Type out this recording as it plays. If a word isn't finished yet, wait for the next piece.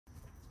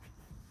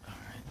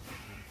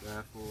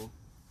Bad full.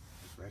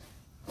 Ready?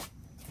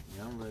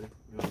 Yeah, I'm ready.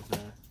 You know what I'm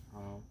saying?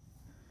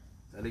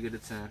 So they get the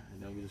 10, and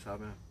then we just hop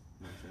in. You know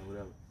what I'm saying?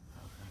 Whatever.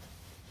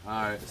 Okay.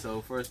 Alright,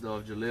 so first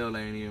off, Jaleel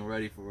ain't even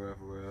ready for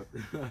real.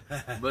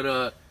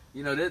 But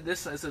you know,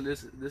 this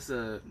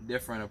a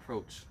different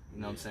approach.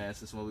 You know what I'm saying?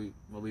 Since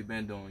what we've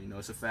been doing. You know,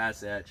 it's a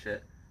fast ad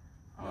chat.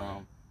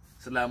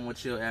 It's a lot more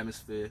chill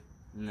atmosphere.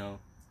 You know,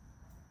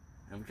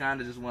 and we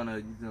kind of just want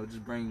to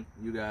just bring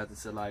you guys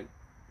into like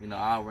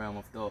our realm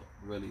of thought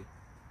really,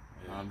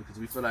 because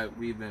we feel like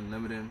we've been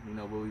limiting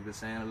what we've been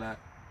saying a lot.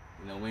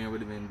 You know, we ain't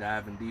really been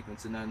diving deep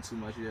into nothing too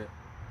much yet.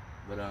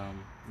 But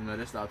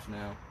that stops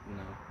now. You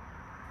know.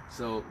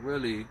 So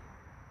really,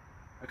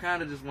 I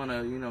kind of just want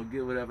to,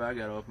 get whatever I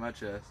got off my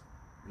chest,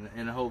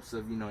 in the hopes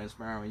of,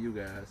 inspiring you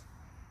guys.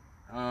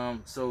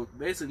 So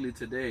basically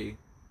today,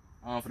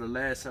 for the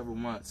last several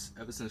months,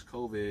 ever since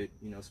COVID,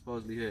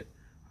 supposedly hit,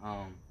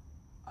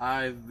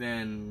 I've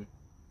been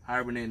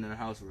hibernating in the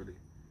house really.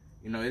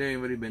 It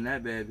ain't really been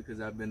that bad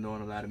because I've been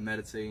doing a lot of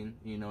meditating,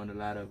 and a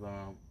lot of,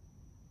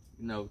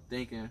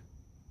 thinking,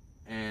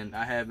 and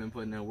I have been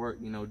putting in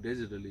work,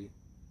 digitally.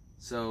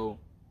 So,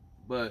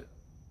 but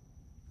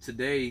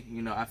today,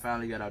 I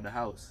finally got out the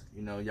house.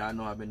 Y'all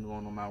know I've been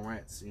going on my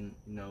rants, and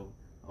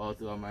all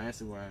throughout my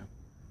Instagram.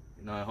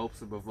 In hopes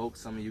to provoke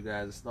some of you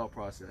guys' thought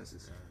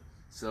processes.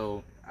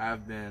 So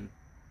I've been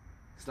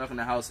stuck in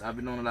the house. I've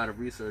been doing a lot of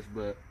research,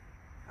 but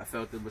I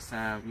felt it was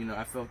time.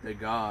 I felt that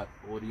God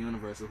or the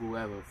universe or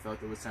whoever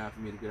felt it was time for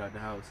me to get out the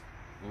house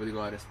and really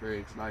go out and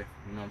experience life.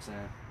 You know what I'm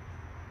saying?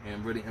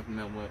 And really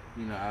implement what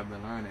I've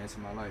been learning into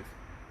my life.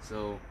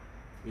 So,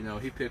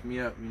 he picked me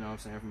up.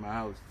 From my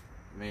house.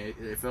 I mean,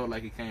 it felt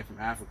like he came from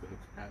Africa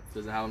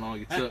because of how long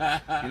he took. You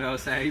know what I'm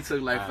saying? He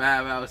took like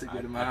 5 hours to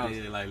get to my house.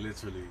 Yeah, like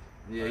literally.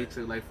 Yeah, he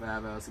took like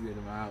 5 hours to get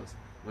to my house.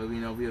 But we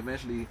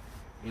eventually,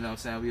 we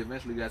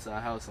eventually got to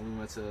our house and we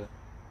went to,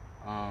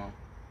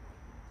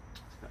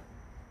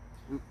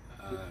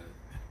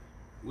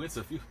 we went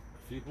to a few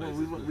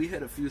places. We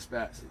hit a few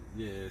spots.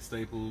 Yeah,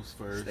 Staples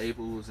first.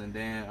 Staples, and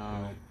then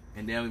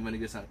we went to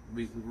get some.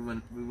 We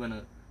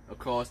went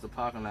across the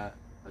parking lot,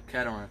 a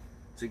Kettering,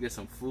 to get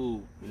some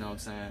food. You know what I'm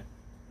saying?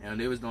 And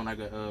they was doing like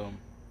a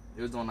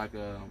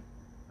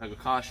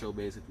car show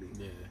basically.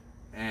 Yeah.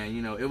 And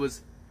it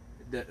was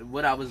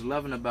what I was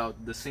loving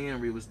about the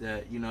scenery was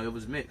that it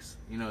was mixed.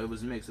 It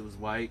was mixed. It was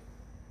white,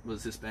 it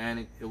was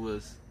Hispanic, it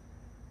was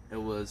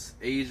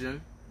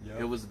Asian,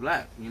 it was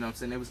black. You know what I'm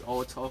saying? They was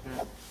all talking,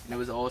 and they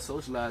was all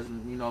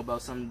socializing.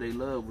 About something they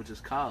love, which is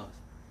cars.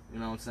 You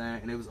know what I'm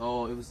saying? And it was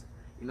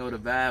the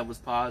vibe was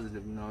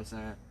positive. You know what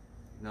I'm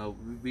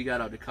saying? We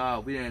got out the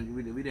car. We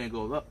didn't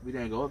go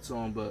up to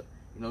them, but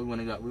we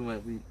went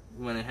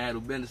and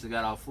handled business and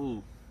got our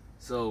food.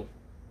 So,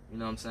 you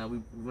know what I'm saying?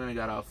 We went and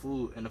got our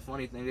food, and the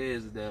funny thing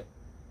is that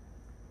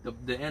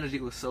the energy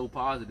was so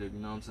positive. You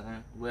know what I'm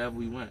saying? Wherever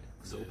we went,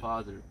 so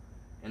positive,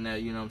 and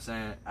that you know what I'm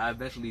saying. I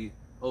eventually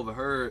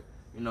overheard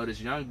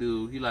this young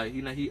dude. He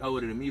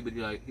older than me, but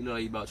he looked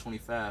like he about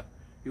 25.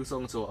 He was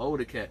talking to an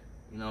older cat.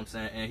 You know what I'm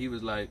saying? And he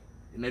was like,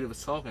 and they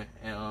was talking,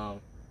 and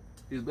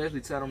he was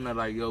basically telling them that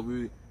like, yo,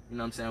 we,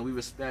 we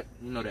respect,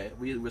 that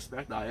we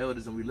respect our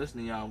elders and we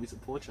listen to y'all and we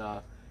support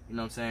y'all, you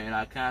know what I'm saying? And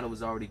I kind of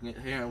was already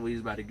hearing what he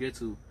was about to get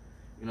to,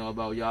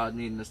 about y'all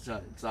needing to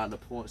start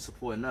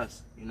supporting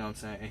us, you know what I'm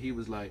saying? And he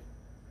was like,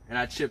 and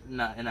I chipped,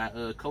 and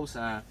I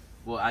co-signed,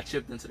 well, I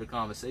chipped into the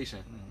conversation,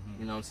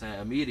 you know what I'm saying,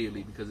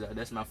 immediately, because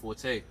that's my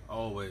forte.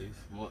 Always.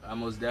 I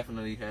most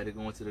definitely had to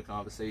go into the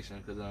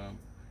conversation, because,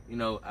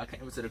 I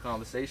came into the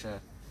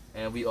conversation,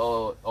 and we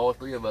all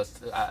three of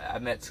us, I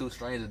met two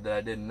strangers that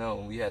I didn't know,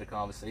 and we had a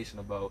conversation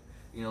about,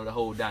 the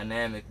whole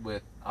dynamic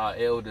with our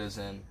elders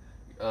and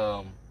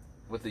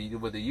with the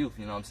youth,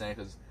 you know what I'm saying?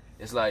 Because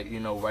it's like,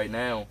 right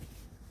now,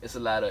 it's a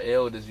lot of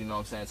elders, you know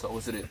what I'm saying,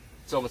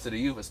 talking to the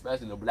youth,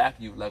 especially the black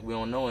youth, like we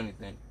don't know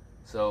anything.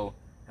 So,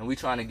 and we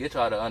trying to get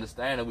y'all to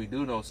understand that we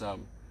do know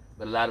something.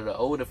 But a lot of the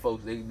older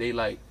folks, they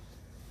been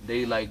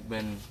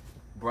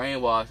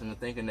brainwashed into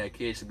thinking that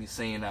kids should be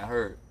seen, not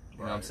heard. You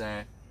know what I'm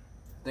saying?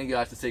 I think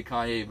y'all should take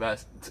Kanye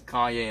advice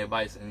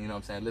and, you know what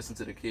I'm saying, listen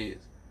to the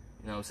kids.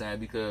 You know what I'm saying?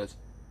 Because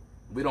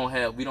we don't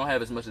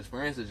have as much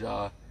experience as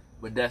y'all,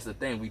 but that's the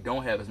thing, we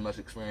don't have as much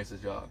experience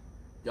as y'all.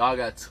 Y'all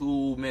got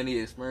too many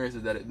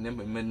experiences that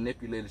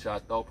manipulated y'all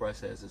thought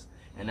processes,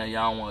 and now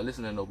y'all don't want to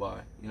listen to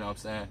nobody. You know what I'm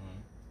saying?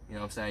 You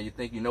know what I'm saying? You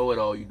think you know it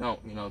all, you don't.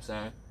 You know what I'm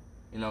saying?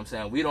 You know what I'm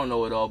saying? We don't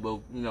know it all, but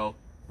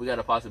we got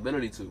a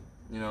possibility to.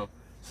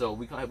 So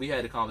we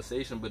had a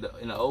conversation, but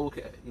the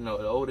older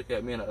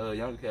cat, me and the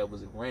younger cat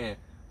was agreeing.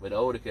 But the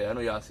older cat, I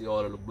know y'all see all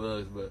of the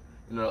bugs, but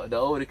the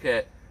older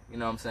cat, you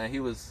know what I'm saying? He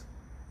was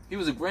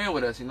agreeing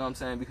with us, you know what I'm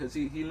saying? Because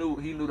he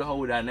knew the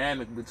whole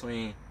dynamic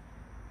between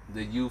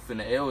the youth and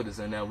the elders,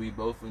 and that we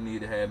both need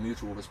to have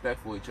mutual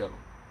respect for each other.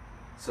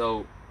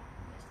 So,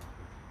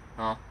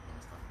 huh?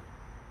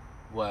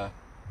 Why? I thought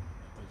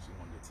you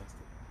wanted to test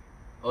it.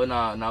 Oh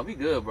nah, we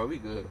good, bro. We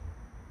good.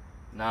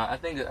 Nah, I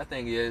think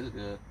yeah, it's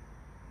good.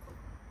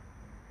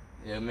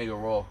 Yeah, make it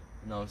raw.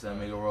 You know what I'm saying?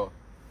 Make it raw.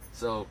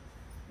 So,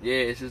 Yeah,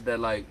 it's just that,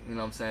 like, you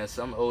know what I'm saying,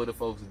 some older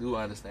folks do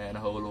understand the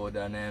whole little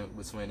dynamic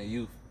between the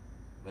youth,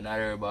 but not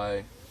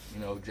everybody,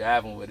 you know,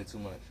 jiving with it too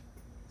much.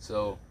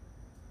 So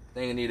I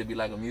think it need to be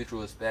like a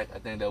mutual respect. I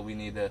think that we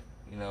need to,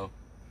 you know,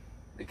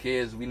 the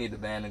kids, we need to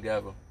band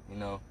together, you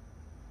know.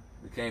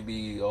 We can't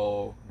be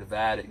all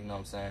divided, you know what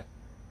I'm saying.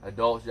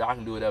 Adults, y'all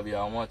can do whatever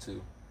y'all want to.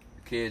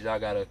 The kids, y'all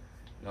gotta, you know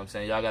what I'm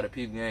saying, y'all gotta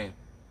peep game.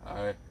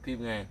 Alright,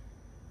 peep game.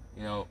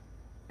 You know,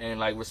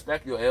 and like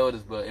respect your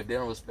elders, but if they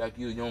don't respect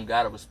you, you don't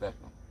gotta respect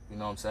them. You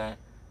know what I'm saying?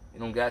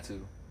 You don't got to.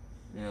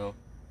 You know,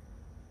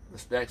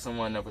 respect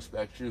someone that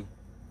respects you.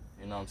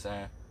 You know what I'm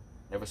saying?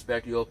 That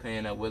respect your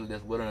opinion, that's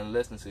willing to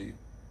listen to you. You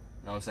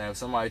know what I'm saying? If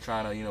somebody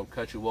trying to, you know,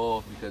 cut you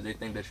off because they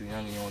think that you're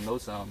young and you don't know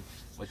something,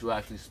 but you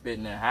actually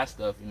spitting that hot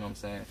stuff, you know what I'm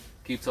saying?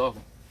 Keep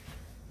talking.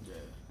 Yeah.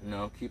 You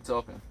know, keep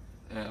talking.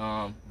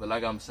 And but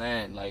like I'm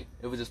saying, like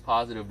it was just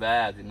positive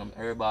vibes. You know,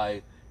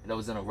 everybody that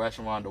was in a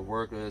restaurant, the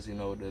workers, you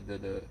know,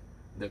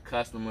 the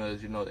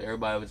customers, you know,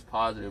 everybody was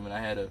positive,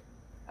 and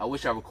I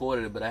wish I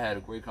recorded it, but I had a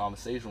great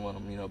conversation with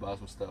them, you know, about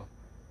some stuff.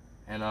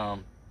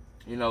 And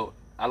you know,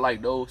 I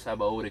like those type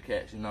of older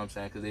cats, you know what I'm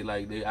saying, because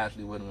they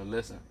actually willing to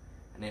listen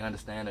and they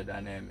understand the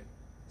dynamic.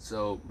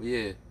 So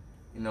yeah,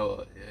 you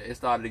know, it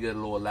started to get a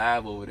little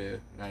live over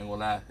there. I ain't gonna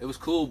lie, it was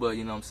cool, but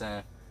you know what I'm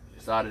saying,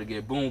 it started to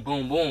get boom,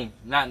 boom, boom.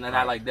 Not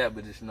like that,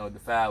 but just, you know, the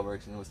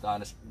fireworks, you know,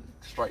 starting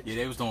to strike. Yeah,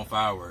 they was doing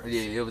fireworks.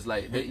 Yeah, it was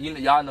like you know,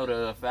 y'all know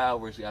the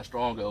fireworks got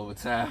stronger over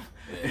time.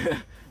 Yeah.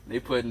 they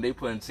putting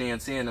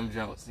TNT in them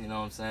jumps, you know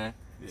what I'm saying?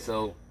 Yeah.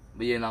 So,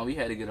 but yeah, no, we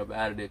had to get up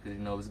out of there because,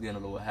 you know, it was getting a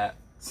little hot.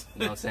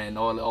 You know what I'm saying?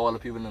 All the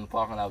people in the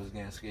parking lot was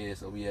getting scared,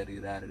 so we had to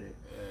get out of there.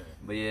 Yeah.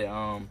 But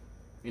yeah,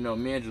 you know,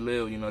 me and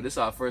Jaleel, you know, this is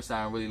our first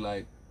time really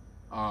like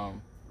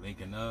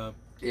linking up.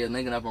 Yeah,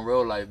 linking up in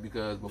real life,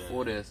 because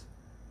before this,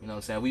 you know what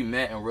I'm saying, we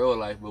met in real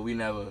life, but we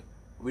never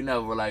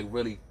like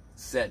really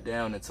sat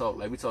down and talked.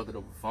 Like we talked over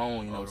the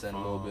phone, you know what I'm saying, a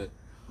little bit.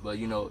 But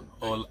you know,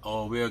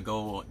 or we'll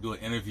go do an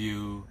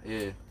interview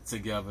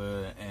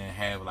together and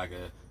have like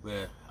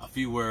a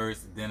few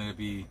words, then it'll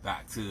be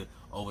back to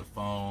over the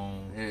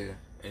phone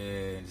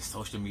and just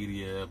social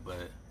media.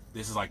 But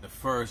this is like the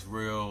first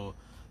real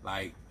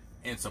like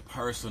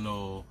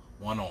interpersonal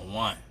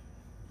one-on-one.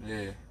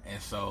 Yeah.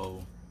 And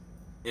so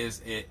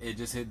it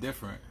just hit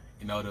different.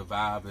 You know, the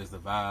vibe is the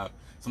vibe.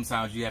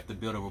 Sometimes you have to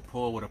build a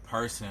rapport with a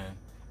person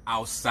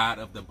outside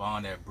of the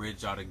bond that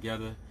bridge y'all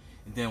together.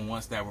 And then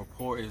once that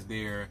rapport is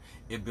there,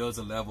 it builds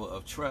a level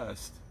of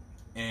trust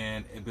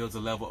and it builds a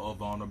level of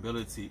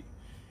vulnerability.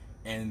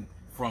 And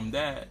from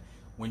that,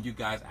 when you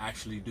guys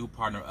actually do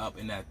partner up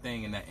in that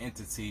thing, in that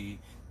entity,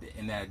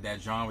 in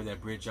that genre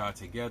that bridge y'all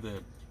together,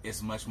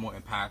 it's much more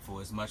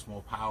impactful, it's much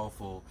more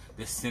powerful.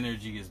 The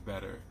synergy is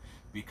better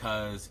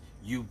because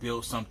you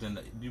built something,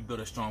 you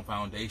built a strong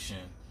foundation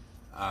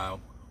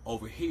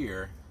over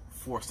here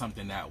for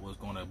something that was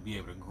going to be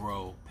able to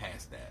grow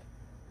past that.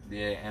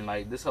 Yeah, and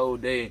like this whole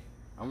day,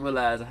 I'm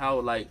realizing how,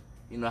 like,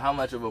 you know, how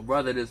much of a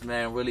brother this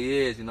man really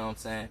is, you know what I'm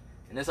saying?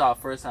 And it's our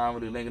first time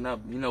really linking up.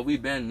 You know,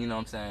 we've been, you know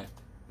what I'm saying,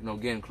 you know,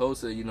 getting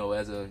closer, you know,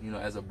 as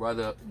a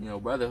brother, you know,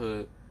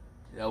 brotherhood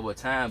over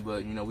time,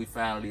 but, you know, we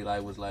finally,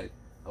 like, was like,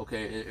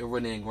 okay, it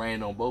really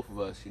ingrained on both of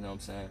us, you know what I'm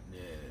saying?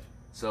 Yeah.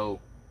 So,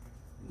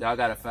 y'all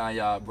gotta find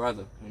y'all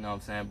brother, you know what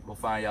I'm saying? Or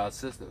find y'all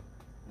sister,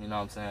 you know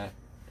what I'm saying?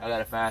 Y'all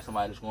gotta find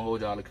somebody that's gonna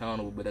hold y'all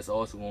accountable, but that's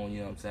also gonna, you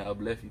know what I'm saying,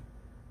 uplift you,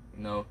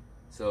 you know?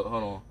 So,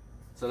 hold on.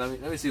 So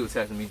let me see what's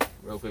texting me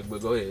real quick,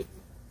 but go ahead.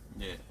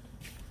 Yeah.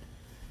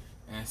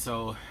 And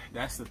so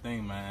that's the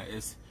thing, man.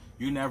 Is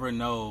you never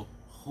know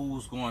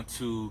who's going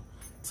to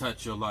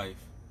touch your life,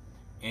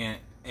 and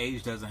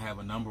age doesn't have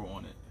a number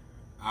on it.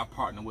 I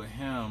partner with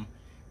him.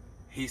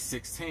 He's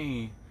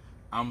 16.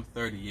 I'm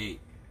 38.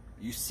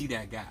 You see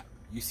that gap.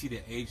 You see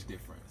the age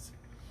difference.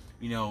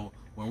 You know,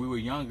 when we were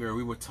younger,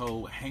 we were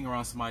told hang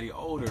around somebody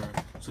older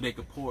so they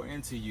could pour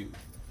into you.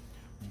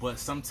 But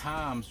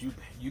sometimes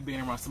you being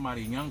around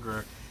somebody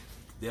younger,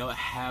 they'll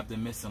have the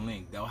missing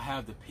link. They'll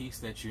have the piece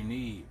that you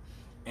need.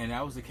 And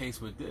that was the case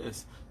with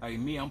this. Like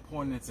me, I'm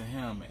pouring into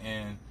him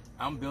and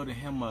I'm building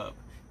him up,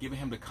 giving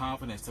him the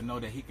confidence to know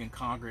that he can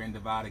conquer and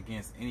divide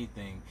against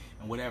anything.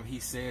 And whatever he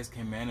says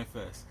can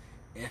manifest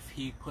if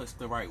he puts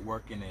the right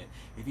work in it.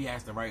 If he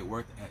has the right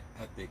work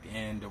ethic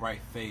and the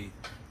right faith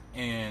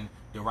and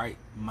the right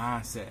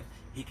mindset,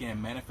 he can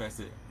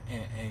manifest it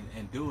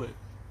and do it.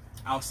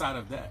 Outside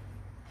of that,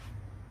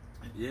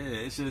 yeah,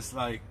 it's just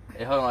like,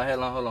 hey, hold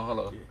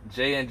on. Yeah.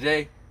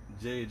 J&J,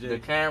 the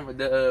camera,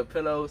 the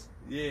pillows.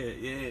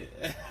 Yeah.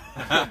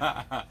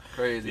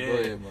 Crazy. Yeah. Go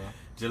ahead, man.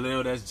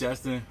 Jaleel, that's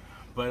Justin.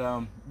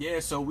 But yeah,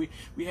 so we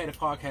had a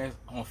podcast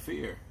on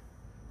fear,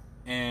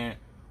 and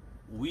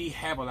we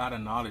have a lot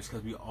of knowledge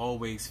because we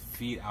always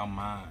feed our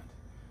mind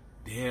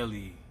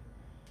daily.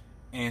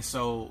 And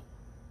so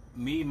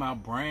my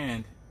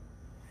brand,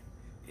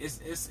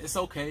 it's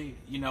okay,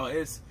 you know,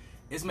 it's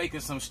making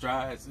some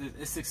strides,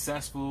 it's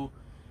successful,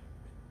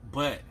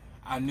 but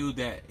I knew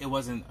that it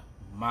wasn't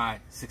my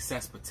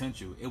success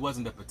potential. It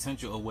wasn't the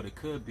potential of what it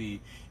could be,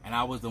 and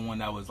I was the one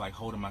that was like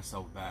holding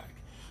myself back.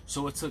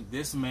 So it took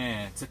this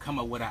man to come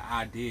up with an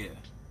idea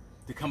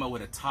to come up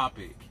with a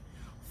topic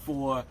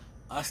for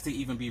us to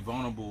even be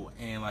vulnerable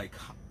and like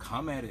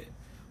come at it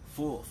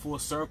full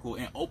circle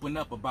and open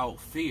up about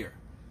fear,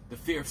 the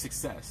fear of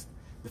success,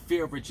 the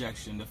fear of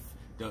rejection,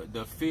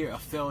 the fear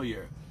of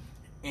failure.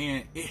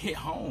 And it hit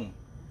home,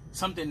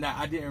 something that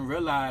I didn't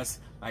realize,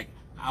 like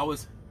I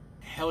was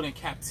held in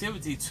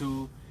captivity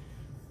to.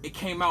 It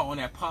came out on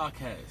that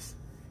podcast,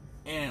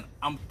 and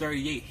I'm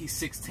 38, he's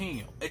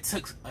 16. It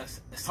took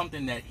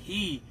something that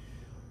he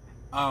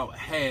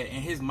had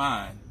in his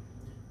mind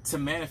to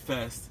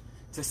manifest,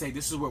 to say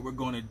this is what we're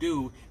going to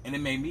do. And it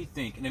made me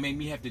think, and it made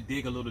me have to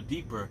dig a little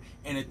deeper.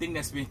 And the thing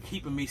that's been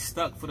keeping me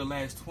stuck for the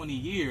last 20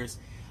 years,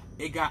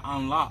 it got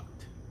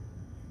unlocked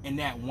in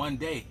that one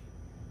day,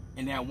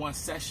 in that one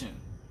session.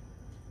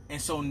 And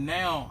so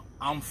now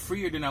I'm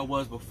freer than I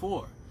was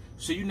before.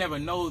 So you never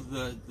know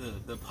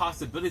the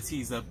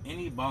possibilities of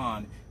any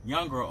bond,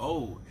 young or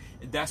old.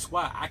 That's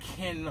why I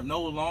can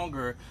no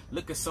longer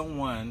look at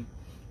someone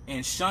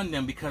and shun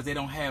them because they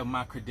don't have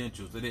my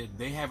credentials, that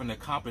they haven't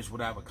accomplished what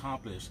I've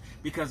accomplished.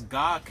 Because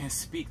God can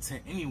speak to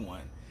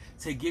anyone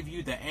to give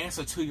you the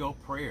answer to your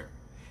prayer.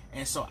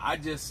 And so I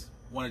just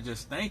want to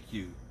just thank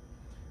you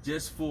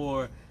just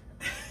for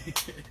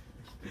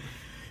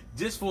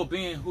just for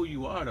being who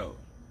you are, though.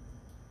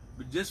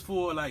 But just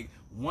for like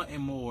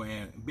wanting more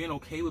and being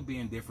okay with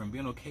being different,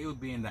 being okay with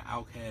being the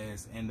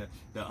outcast and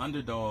the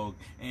underdog,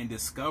 and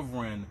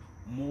discovering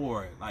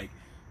more, like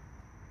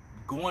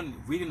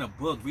reading a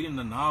book, reading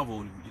a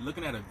novel,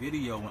 looking at a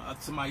video when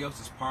somebody else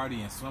is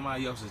partying,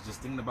 somebody else is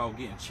just thinking about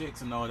getting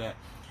chicks and all that.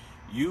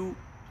 You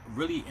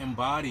really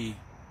embody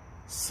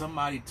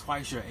somebody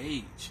twice your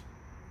age.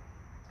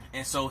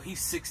 And so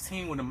he's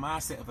 16 with the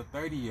mindset of a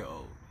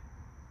 30-year-old.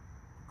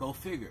 Go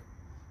figure.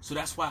 So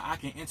that's why I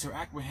can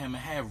interact with him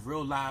and have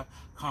real live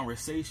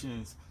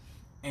conversations,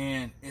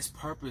 and it's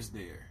purpose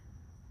there,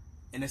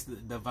 and it's the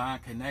divine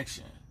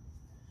connection.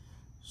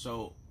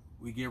 So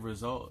we get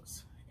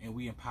results and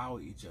we empower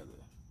each other.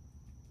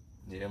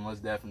 Yeah,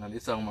 most definitely.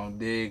 It's talking about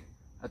dig.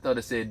 I thought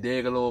it said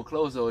dig a little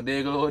closer or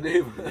dig a little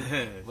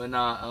deeper. But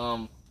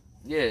nah,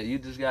 yeah, you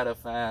just gotta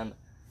find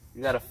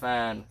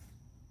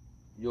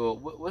your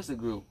what's the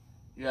group?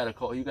 You gotta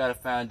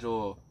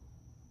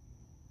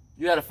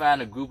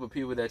find a group of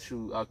people that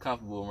you are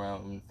comfortable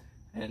around,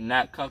 and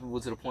not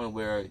comfortable to the point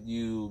where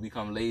you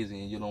become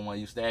lazy and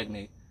you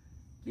stagnate.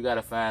 You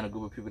gotta find a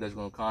group of people that's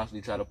gonna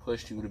constantly try to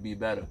push you to be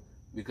better,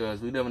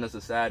 because we live in a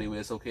society where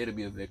it's okay to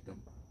be a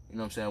victim. You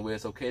know what I'm saying? Where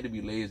it's okay to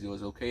be lazy, or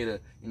it's okay to,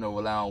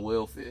 rely on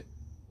welfare,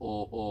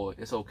 or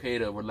it's okay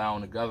to rely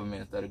on the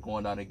government instead of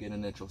going out and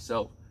getting it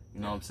yourself. You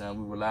know what I'm saying?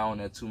 We rely on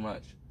that too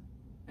much,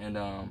 and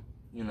I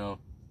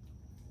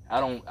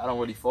don't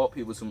really fault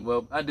people.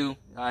 Well, I do.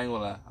 I ain't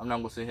gonna lie. I'm not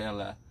gonna sit here and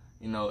lie.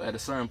 At a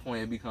certain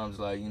point, it becomes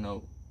like,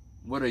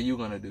 what are you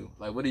gonna do?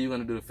 Like, what are you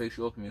gonna do to fix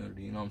your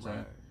community? You know what I'm saying?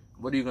 Right.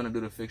 What are you gonna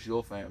do to fix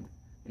your family?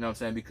 You know what I'm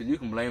saying? Because you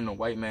can blame the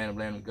white man and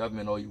blame the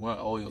government all you want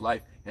all your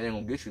life, it ain't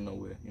gonna get you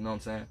nowhere. You know what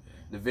I'm saying? Yeah.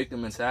 The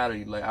victim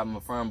mentality, like, I'm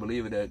a firm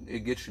believer that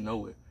it gets you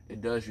nowhere.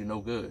 It does you no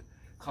good.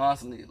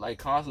 Constantly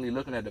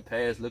looking at the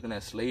past, looking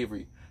at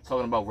slavery,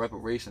 talking about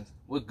reparations.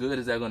 What good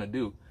is that gonna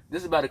do?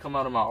 This is about to come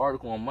out of my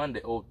article on Monday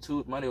or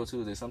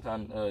Tuesday,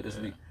 sometime this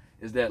week.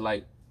 Is that,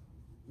 like,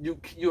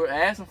 you're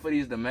asking for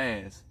these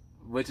demands,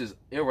 which is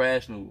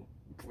irrational.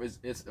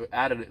 It's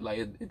out of it. Like,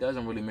 it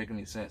doesn't really make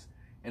any sense.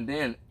 And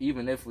then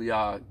even if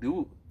y'all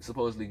do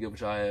supposedly get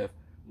what y'all have,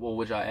 well,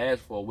 what y'all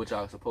asked for, what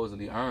y'all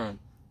supposedly earned,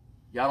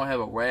 y'all don't have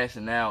a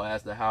rationale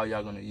as to how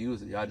y'all gonna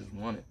use it. Y'all just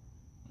want it.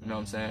 You know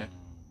what I'm saying?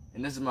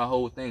 And this is my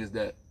whole thing, is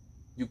that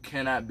you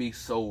cannot be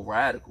so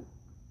radical.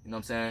 You know what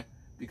I'm saying?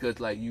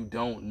 Because, like, you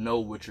don't know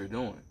what you're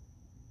doing.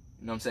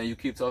 You know what I'm saying? You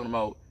keep talking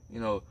about,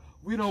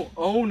 we don't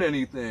own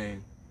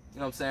anything. You know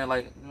what I'm saying?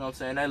 Like, you know what I'm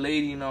saying? That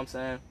lady, you know what I'm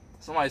saying?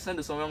 Somebody sent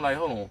it to me. I'm like,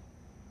 hold on.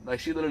 Like,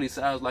 she literally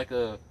sounds like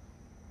a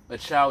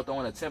child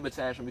throwing a temper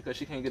tantrum because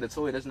she can't get a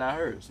toy that's not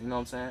hers. You know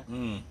what I'm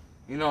saying?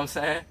 You know what I'm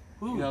saying?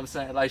 Ooh. You know what I'm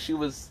saying? Like, she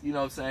was, you know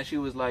what I'm saying? She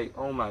was like,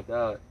 oh my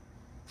God.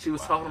 She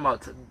was talking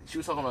about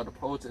the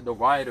protest, the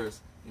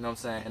rioters. You know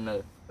what I'm saying? And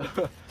the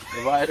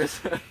rioters,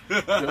 the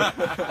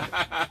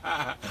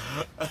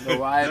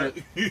rioters.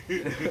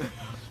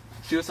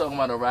 She was talking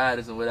about the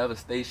rioters in whatever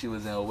state she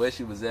was in or where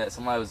she was at.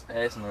 Somebody was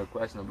asking her a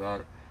question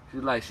about it. She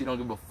was like, she don't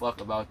give a fuck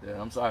about that.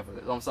 I'm sorry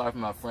for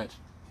my French,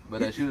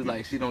 but she was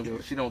like, she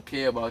don't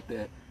care about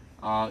that.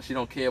 She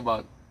don't care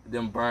about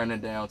them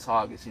burning down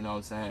targets. You know what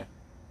I'm saying?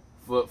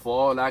 For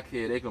all I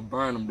care, they can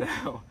burn them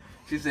down.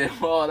 She said,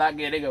 for all I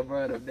care, they can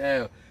burn them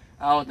down.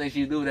 I don't think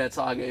she knew that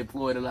Target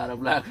employed a lot of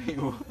black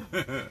people.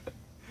 I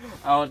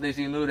don't think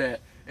she knew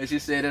that. And she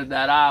said it's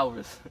not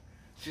ours.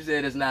 She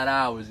said it's not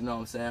ours, you know what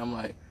I'm saying? I'm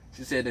like,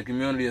 she said the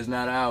community is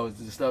not ours.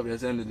 The stuff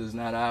that's in it is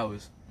not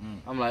ours.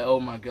 I'm like,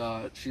 oh my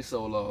God, she's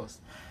so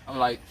lost. I'm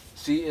like,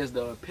 she is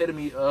the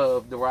epitome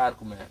of the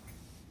radical man.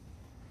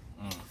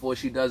 For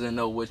she doesn't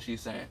know what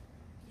she's saying.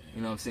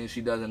 You know what I'm saying? She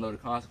doesn't know the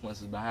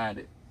consequences behind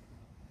it.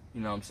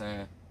 You know what I'm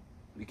saying?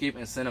 We keep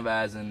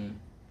incentivizing,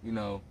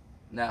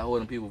 not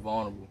holding people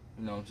vulnerable.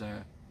 You know what I'm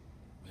saying?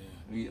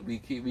 Yeah. We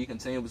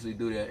continuously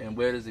do that, and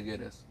where does it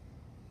get us?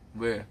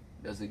 where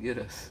does it get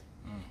us?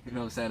 Mm. You know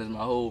what I'm saying? Is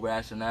my whole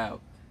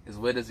rationale is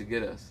where does it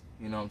get us?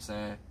 You know what I'm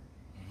saying?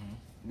 Mm-hmm.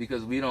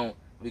 Because we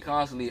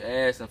constantly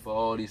asking for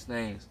all these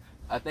things.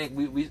 I think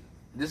we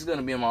this is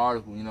gonna be in my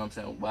article. You know what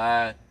I'm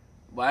saying?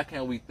 Why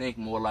can't we think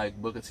more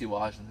like Booker T.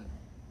 Washington?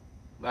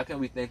 Why can't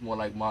we think more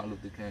like Martin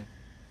Luther King?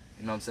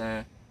 You know what I'm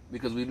saying?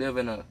 Because we live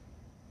in a,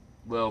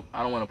 well,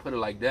 I don't want to put it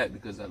like that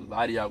because a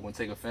lot of y'all going to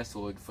take offense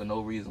to it for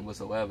no reason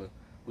whatsoever.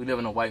 We live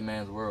in a white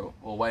man's world,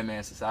 or white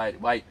man's society,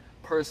 white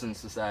person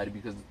society,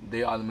 because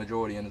they are the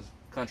majority in this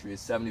country.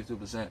 It's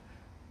 72%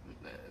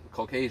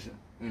 Caucasian.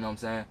 You know what I'm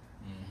saying?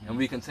 Mm-hmm. And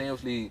we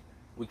continuously,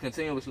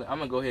 I'm going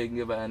to go ahead and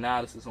give an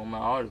analysis on my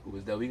article,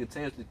 is that we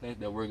continuously think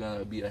that we're going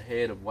to be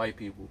ahead of white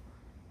people,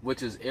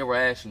 which is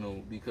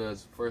irrational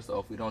because, first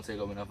off, we don't take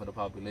up enough of the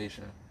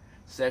population.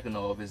 Second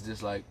off, it's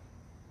just like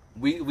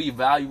we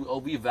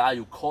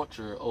value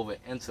culture over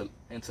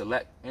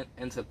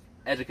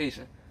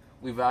education.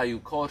 We value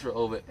culture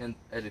over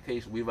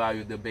education. We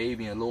value the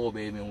baby and Lil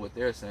Baby and what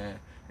they're saying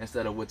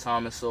instead of what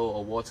Thomas Sowell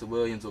or Walter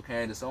Williams or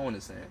Candace Owen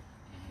is saying.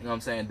 You know what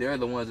I'm saying? They're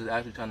the ones that are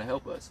actually trying to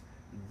help us.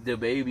 The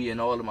baby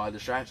and all of my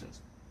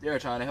distractions, they're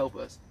trying to help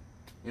us.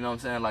 You know what I'm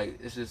saying? Like,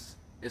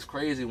 it's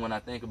crazy when I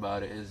think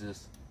about it.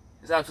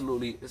 It's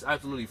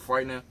absolutely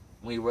frightening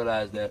when you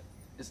realize that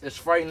it's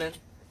frightening,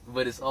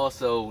 but it's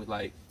also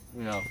like,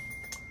 you know,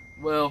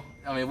 well,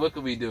 I mean, what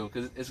could we do?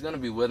 Because it's going to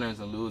be winners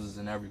and losers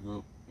in every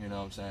group, you know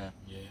what I'm saying?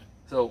 Yeah.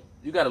 So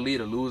you got to leave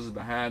the losers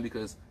behind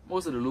because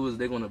most of the losers,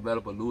 they're going to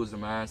develop a loser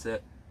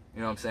mindset,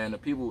 you know what I'm saying? The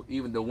people,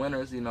 even the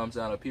winners, you know what I'm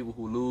saying, the people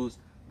who lose,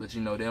 but,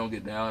 you know, they don't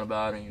get down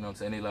about it, you know what I'm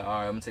saying? They're like, all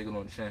right, I'm going to take it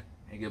on the chin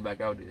and get back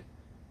out there. You know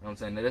what I'm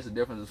saying? Now, that's the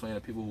difference between the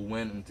people who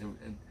win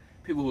and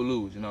people who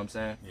lose, you know what I'm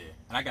saying? Yeah.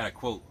 And I got a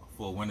quote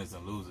for winners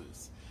and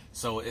losers.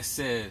 So it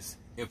says,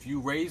 if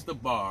you raise the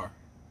bar,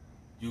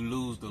 you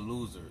lose the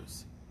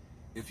losers.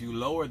 If you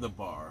lower the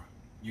bar,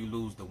 you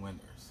lose the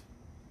winners.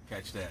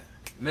 Catch that.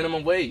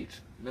 Minimum wage.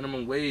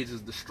 Minimum wage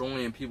is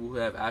destroying people who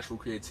have actual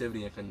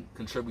creativity and can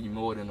contribute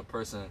more than a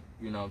person,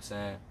 you know what I'm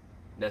saying,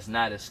 that's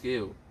not as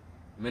skilled.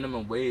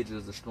 Minimum wage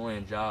is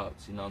destroying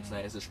jobs, you know what I'm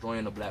saying? It's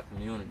destroying the black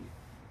community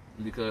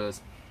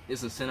because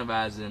it's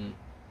incentivizing,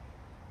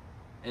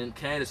 and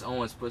Candace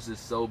Owens puts it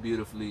so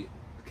beautifully.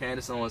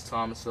 Candace Owens,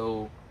 Thomas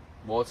Sowell,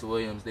 Walter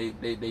Williams, they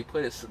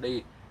put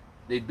it,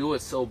 they do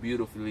it so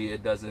beautifully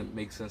it doesn't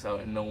make sense how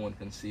no one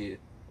can see it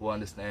or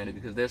understand it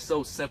because they're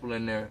so simple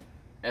in their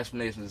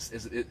explanations.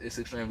 It's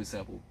extremely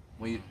simple.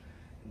 We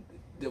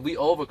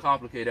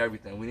overcomplicate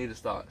everything. We need to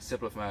start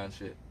simplifying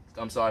shit.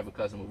 I'm sorry for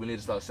cussing, but we need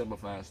to start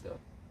simplifying stuff.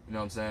 You know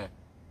what I'm saying?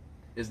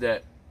 Is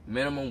that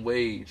minimum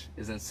wage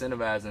is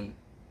incentivizing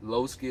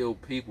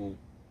low-skilled people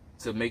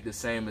to make the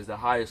same as the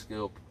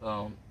higher-skilled,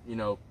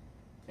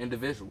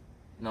 individual.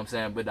 You know what I'm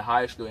saying? But the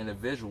higher-skilled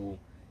individual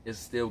is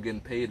still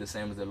getting paid the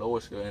same as the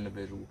lower-skilled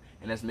individual,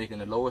 and that's making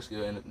the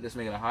lower-skilled and that's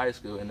making the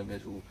higher-skilled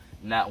individual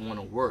not want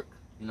to work.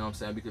 You know what I'm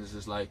saying? Because it's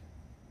just like,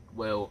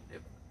 well,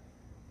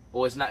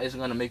 it's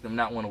going to make them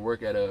not want to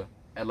work at a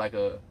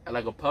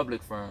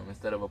public firm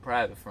instead of a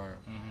private firm.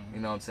 Mm-hmm.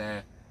 You know what I'm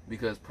saying?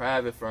 Because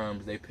private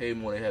firms, they pay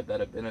more, they have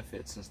better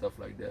benefits and stuff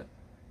like that.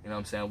 You know what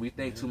I'm saying? We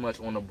think too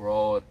much on the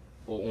broad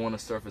or on the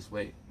surface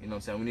way. You know what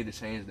I'm saying? We need to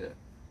change that.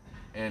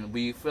 And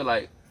we feel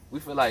like,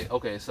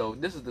 okay, so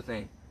this is the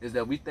thing, is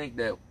that we think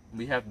that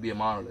we have to be a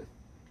monolith.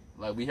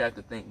 Like, we have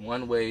to think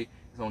one way.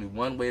 There's only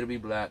one way to be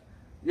black.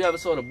 You ever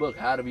saw the book,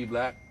 How to Be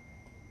Black?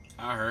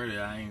 I heard it.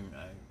 I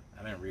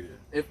didn't read it.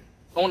 If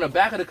on the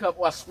back of the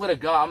cover, I swear to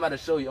God, I'm about to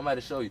show you.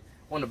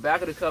 On the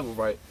back of the cover,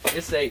 right,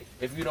 it say,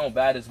 if you don't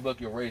buy this book,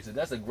 you're racist.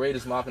 That's the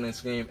greatest marketing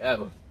scheme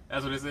ever.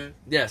 That's what it says?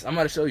 Yes, I'm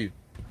about to show you.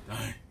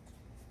 Dang.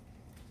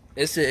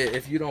 It said,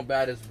 if you don't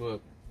buy this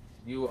book,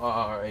 you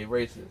are a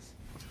racist.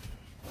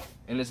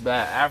 And it's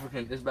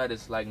by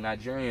this like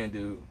Nigerian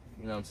dude.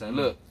 You know what I'm saying?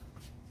 Look.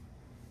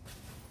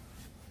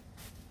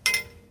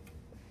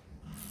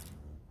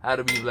 How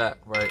to Be Black,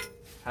 right?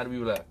 How to Be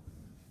Black.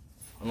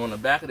 And on the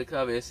back of the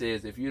cover, it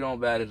says, if you don't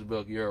buy this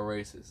book, you're a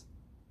racist.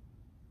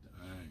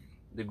 Dang.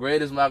 The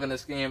greatest marketing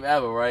scheme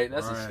ever, right?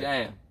 That's a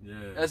scam. Yeah.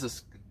 That's a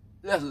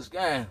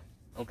scam.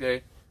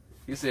 Okay?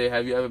 He said,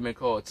 have you ever been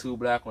called too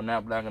black or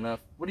not black enough?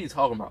 What are you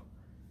talking about?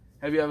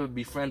 Have you ever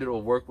befriended or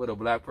worked with a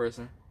black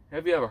person?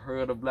 Have you ever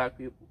heard of black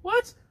people?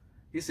 What?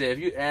 He said,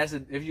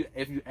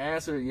 if you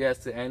answer yes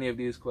to any of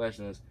these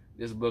questions,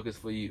 this book is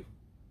for you.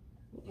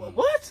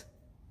 What?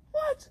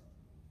 What?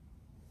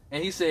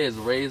 And he says,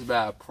 raised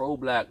by a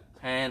pro-black,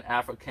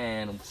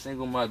 pan-African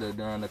single mother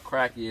during the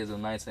crack years of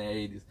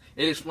 1980s.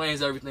 It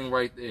explains everything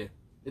right there.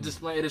 It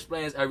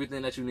explains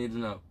everything that you need to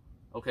know.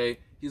 Okay?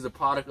 He's a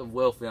product of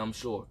welfare, I'm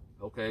sure.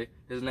 Okay?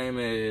 His name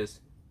is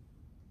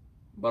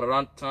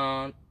Baratande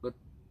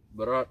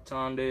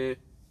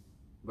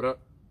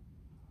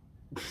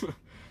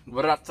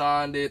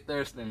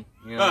Thurston.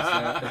 You know what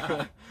I'm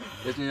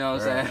saying? You know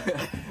what I'm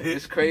saying?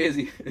 It's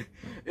crazy.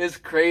 It's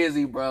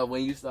crazy, bro,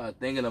 when you start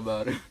thinking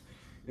about it.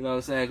 You know what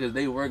I'm saying? Because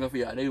they working for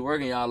y'all. They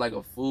working y'all like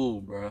a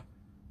fool, bro.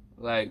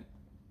 Like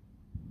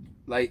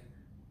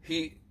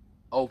he,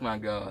 oh my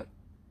God.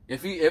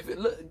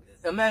 Look,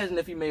 imagine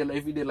if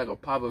he did like a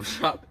pop-up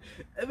shop.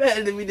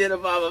 Imagine if he did a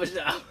pop-up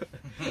shop.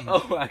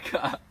 Oh my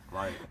God.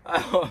 Right.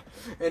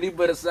 And he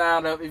put a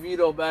sign up, if you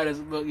don't buy this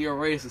book, you're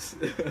racist.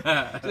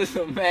 Just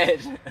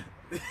imagine.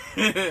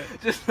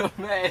 Just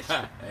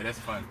imagine. Hey, that's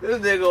funny. This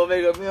nigga gonna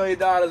make $1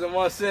 million in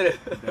one city.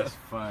 That's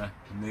funny.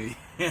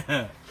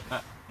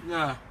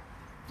 Nah.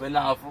 But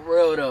nah, for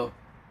real though.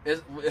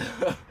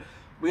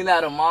 We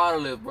not a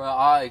monolith, bro.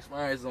 Our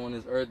experience on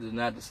this earth is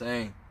not the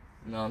same.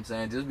 You know what I'm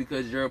saying? Just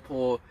because you're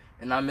poor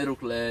and I'm middle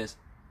class,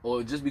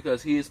 or just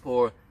because he is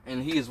poor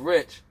and he is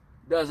rich,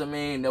 doesn't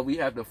mean that we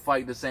have to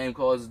fight the same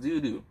causes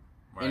you do.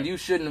 Right. And you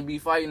shouldn't be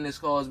fighting this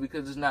cause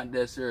because it's not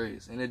that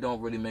serious and it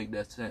don't really make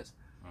that sense.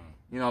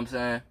 You know what I'm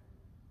saying?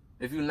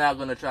 If you're not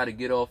gonna try to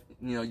get off,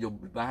 your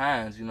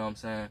behinds, you know what I'm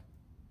saying?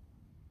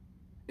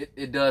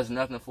 It does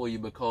nothing for you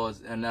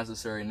because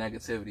unnecessary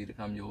negativity to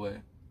come your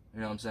way. You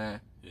know what I'm saying?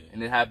 Yeah.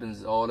 And it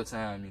happens all the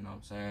time, you know what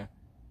I'm saying?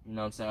 You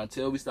know what I'm saying?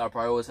 Until we start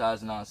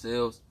prioritizing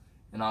ourselves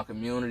and our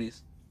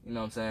communities, you know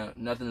what I'm saying,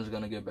 nothing is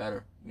gonna get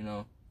better,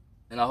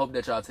 And I hope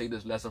that y'all take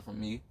this lesson from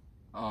me,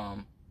 a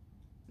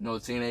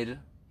teenager,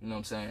 you know what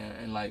I'm saying,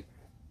 and like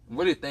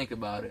really think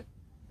about it.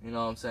 You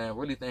know what I'm saying?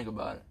 Really think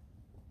about it.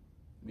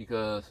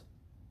 Because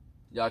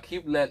y'all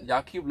keep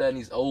letting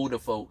these older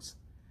folks,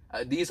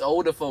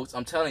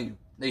 I'm telling you,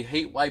 they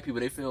hate white people.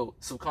 They feel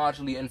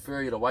subconsciously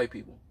inferior to white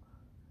people.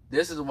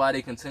 This is why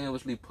they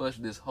continuously push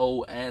this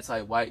whole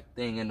anti-white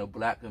thing in the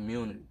black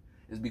community.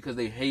 It's because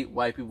they hate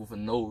white people for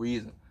no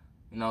reason.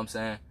 You know what I'm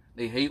saying?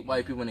 They hate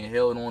white people and they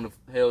held on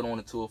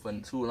to it for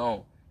too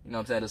long. You know what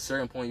I'm saying? At a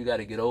certain point, you got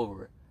to get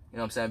over it. You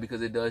know what I'm saying?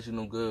 Because it does you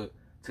no good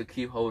to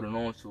keep holding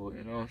on to it.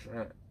 You know what I'm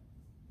saying?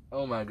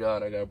 Oh my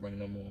God, I got to bring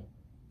them on.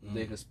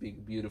 They could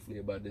speak beautifully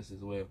about this as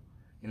well.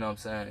 You know what I'm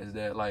saying? Is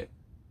that like,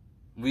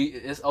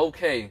 it's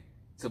okay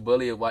to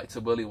bully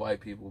white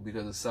people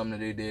because it's something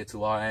that they did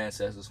to our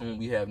ancestors, whom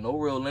we have no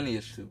real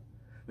lineage to.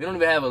 We don't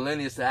even have a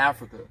lineage to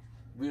Africa.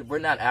 We're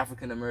not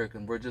African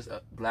American. We're just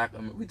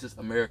we're just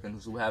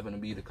Americans who happen to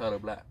be the color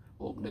black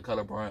or the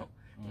color brown.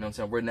 You know what I'm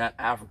saying? We're not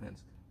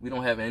Africans. We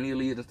don't have any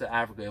allegiance to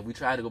Africa. If we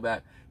try to go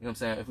back, you know what I'm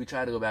saying? If we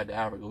try to go back to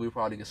Africa, we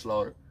probably get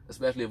slaughtered.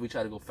 Especially if we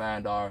try to go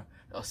find a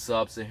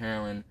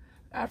sub-Saharan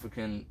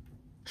African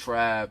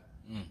tribe,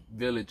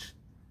 village,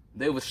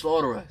 they would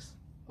slaughter us.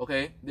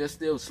 Okay, there's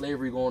still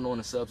slavery going on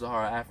in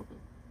sub-Saharan Africa.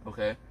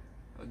 Okay,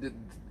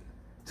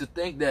 to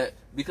think that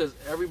because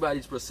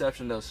everybody's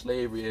perception of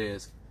slavery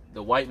is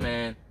the white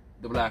man,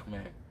 the black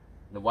man,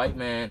 the white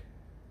man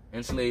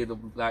enslaved the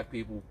black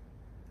people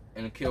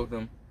and killed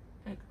them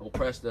and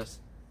oppressed us.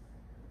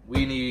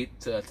 We need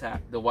to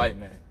attack the white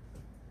man.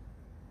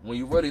 When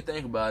you really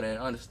think about it and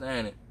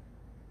understand it,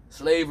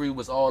 slavery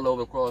was all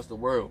over across the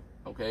world.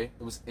 Okay,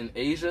 it was in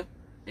Asia.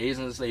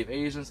 Asians enslaved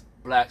Asians,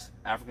 blacks,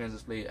 Africans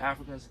enslaved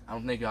Africans. I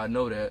don't think y'all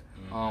know that.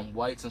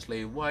 Whites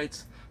enslaved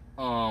whites.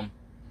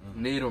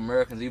 Native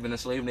Americans even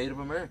enslaved Native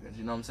Americans.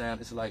 You know what I'm saying?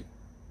 It's like,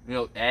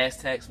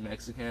 Aztecs,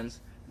 Mexicans,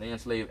 they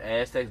enslaved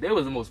Aztecs. They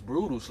was the most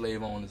brutal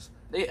slave owners.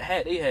 They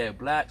had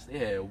blacks, they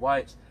had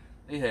whites,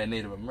 they had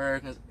Native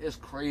Americans. It's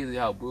crazy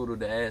how brutal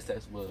the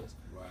Aztecs was.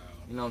 Wow.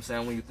 You know what I'm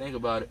saying? When you think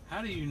about it.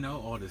 How do you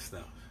know all this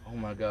stuff? Oh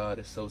my God,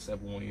 it's so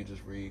simple when you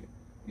just read.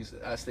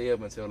 I stay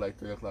up until like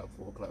 3 o'clock,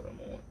 4 o'clock in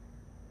the morning.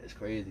 It's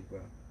crazy, bro.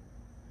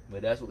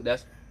 But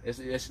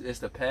it's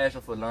the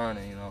passion for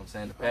learning, you know what I'm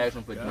saying? The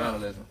passion for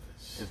journalism.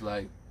 It's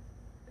like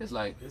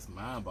it's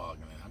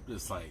mind-boggling. I'm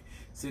just like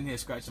sitting here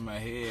scratching my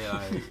head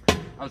like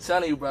I'm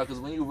telling you, bro, because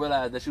when you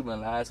realize that you've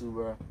been lied to,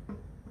 bro.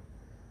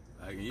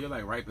 Like you're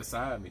like right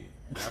beside me.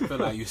 I feel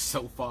like you're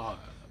so far.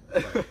 I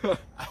feel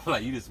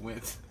like you just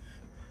went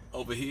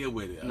over here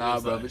with it. Nah,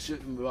 bro,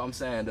 but I'm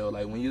saying though,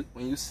 like when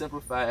you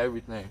simplify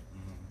everything,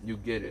 you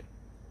get it.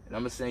 And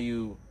I'm gonna send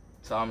you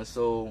Thomas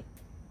Sowell,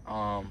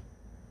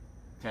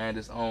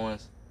 Candace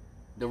Owens.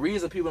 The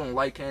reason people don't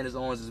like Candace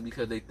Owens is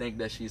because they think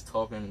that she's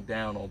talking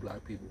down on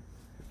black people.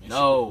 And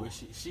no,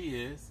 she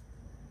is.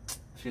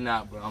 She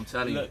not, bro. I'm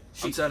telling you.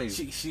 I'm telling you.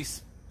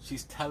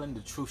 She's telling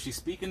the truth. She's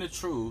speaking the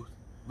truth.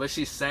 But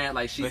she's saying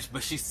like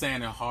But she's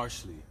saying it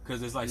harshly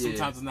because it's like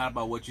sometimes it's not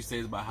about what you say,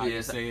 it's about how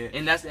you say it.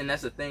 And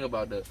that's the thing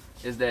about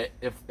is that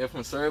if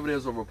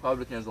conservatives or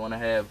Republicans want to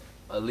have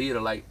a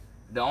leader, like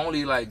the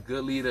only like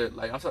good leader,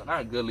 like I'm talking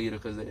not a good leader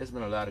because there's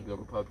been a lot of good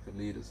Republican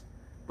leaders,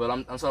 but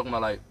I'm talking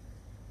about like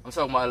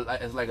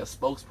as like a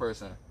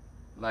spokesperson,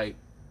 like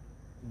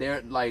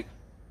they're like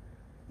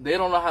they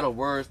don't know how to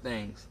word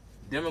things.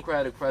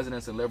 Democratic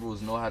presidents and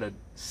liberals know how to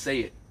say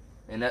it.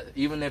 And that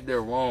even if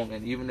they're wrong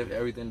and even if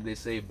everything that they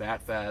say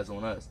backfires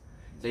on us,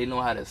 they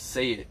know how to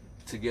say it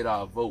to get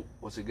our vote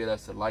or to get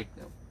us to like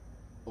them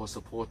or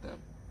support them.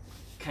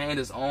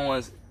 Candace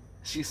Owens,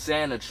 she's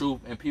saying the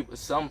truth, and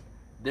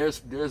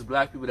there's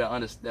black people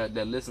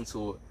that listen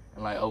to it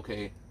and like,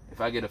 okay, if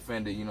I get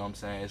offended, you know what I'm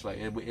saying? It's like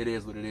it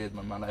is what it is,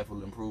 but my life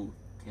will improve.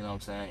 You know what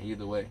I'm saying?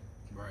 Either way.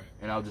 Right.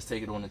 And I'll just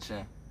take it on the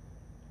chin.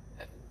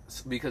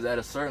 Because at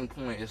a certain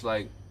point, it's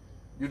like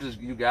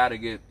you gotta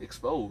get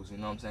exposed. You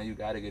know what I'm saying? You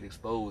gotta get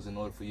exposed in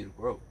order for you to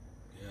grow.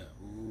 Yeah.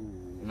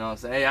 Ooh. You know what I'm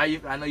saying?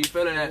 Hey, I know you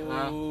feeling that, man.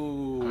 I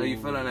know you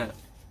feeling that.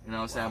 You know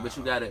what I'm saying? Wow. But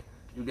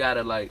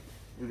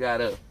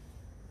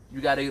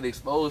you gotta get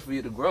exposed for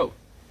you to grow.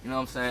 You know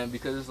what I'm saying?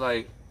 Because it's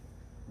like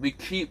we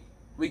keep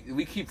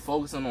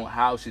focusing on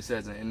how she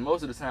says it, and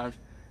most of the time,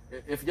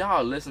 if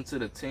y'all listen to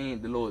the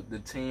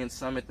teen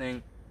summit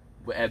thing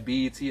at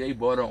BET, they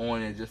brought her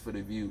on it just for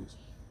the views.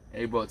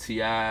 And they brought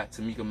T.I.,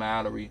 Tamika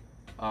Mallory,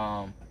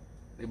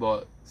 they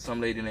brought some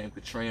lady named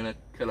Katrina,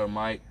 Killer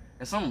Mike,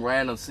 and some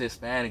random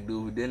Hispanic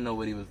dude who didn't know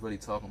what he was really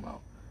talking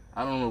about.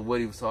 I don't know what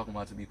he was talking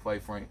about, to be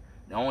quite frank.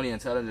 The only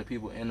intelligent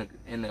people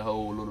in the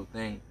whole little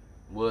thing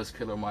was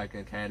Killer Mike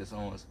and Candace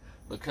Owens.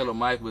 But Killer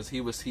Mike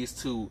he's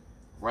too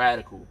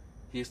radical.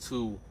 He's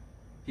too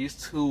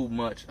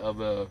much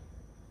of a,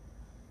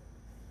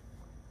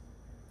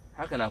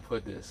 how can I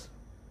put this?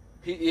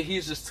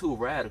 He's just too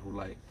radical,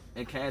 like.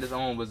 And Candace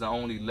Owens was the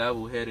only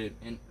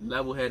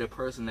level-headed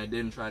person that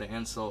didn't try to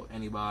insult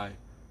anybody,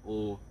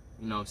 or,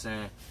 you know what I'm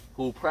saying,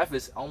 who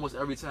prefaced almost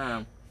every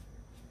time,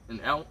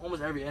 in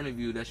almost every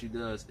interview that she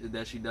does, is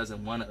that she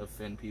doesn't want to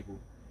offend people.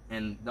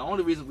 And the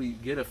only reason we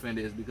get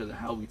offended is because of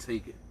how we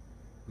take it.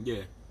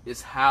 Yeah.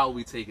 It's how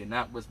we take it,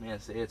 not what's being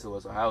said to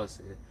us or how it's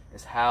said.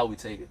 It's how we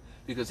take it.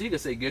 Because he could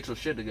say, get your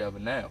shit together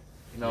now.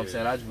 You know what I'm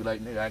saying? I just be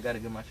like, nigga, I got to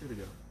get my shit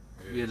together.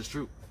 Yeah, it's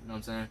true. You know what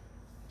I'm saying?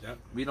 Yep.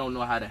 We don't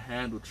know how to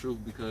handle truth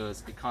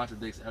because it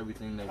contradicts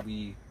everything that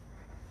we've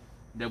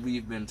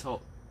been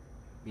taught.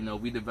 You know,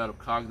 we develop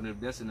cognitive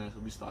dissonance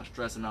and we start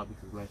stressing out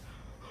because, like,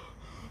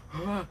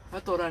 I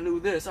thought I knew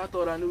this, I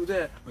thought I knew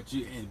that. But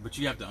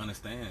you have to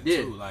understand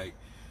too, like,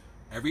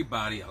 a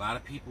lot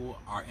of people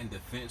are in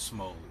defense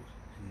mode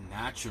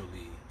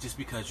naturally, just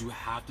because you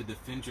have to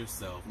defend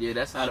yourself. Yeah,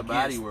 that's how the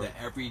body works.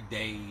 The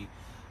everyday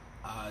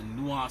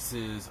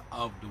nuances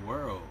of the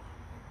world,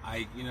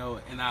 like, you know,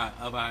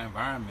 of our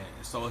environment.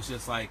 So it's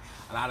just like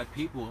a lot of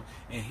people.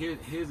 And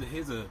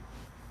here's a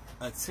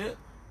tip.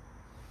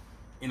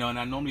 You know, and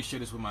I normally share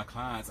this with my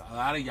clients. A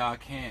lot of y'all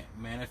can't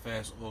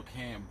manifest or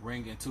can't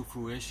bring into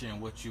fruition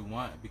what you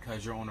want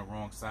because you're on the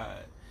wrong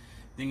side.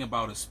 Think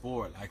about a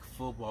sport like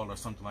football or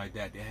something like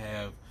that. They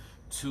have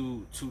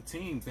two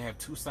teams. They have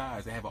two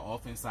sides. They have an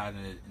offense side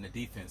and a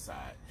defense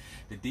side.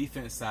 The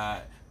defense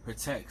side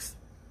protects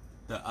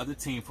the other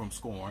team from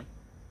scoring.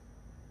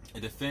 It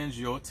defends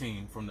your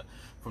team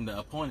from the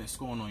opponent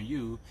scoring on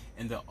you.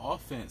 And the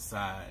offense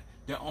side,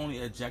 their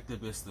only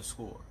objective is to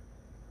score.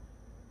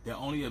 Their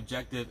only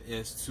objective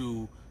is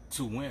to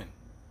win.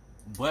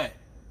 But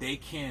they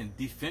can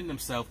defend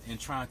themselves in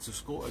trying to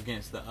score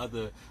against the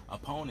other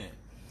opponent.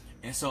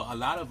 And so a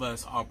lot of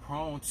us are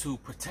prone to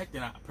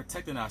protecting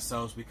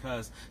ourselves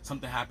because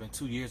something happened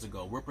 2 years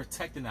ago. We're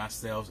protecting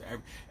ourselves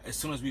as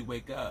soon as we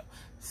wake up.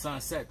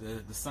 Sunset,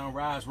 the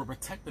sunrise, we're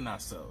protecting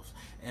ourselves.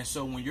 And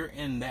so when you're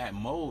in that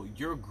mode,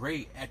 you're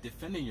great at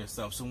defending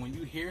yourself. So when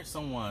you hear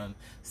someone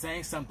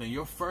saying something,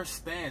 your first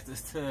stance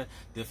is to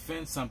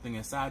defend something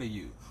inside of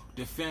you.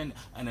 Defend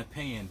an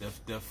opinion,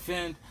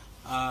 defend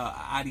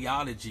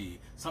ideology,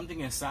 something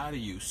inside of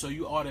you. So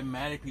you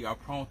automatically are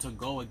prone to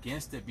go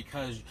against it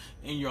because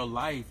in your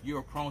life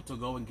you're prone to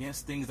go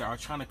against things that are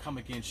trying to come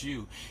against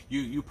you.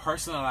 You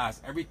personalize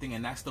everything,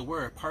 and that's the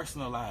word,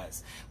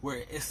 personalize,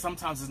 where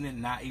sometimes it's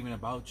not even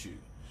about you,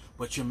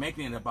 but you're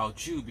making it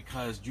about you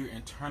because you're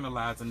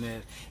internalizing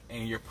it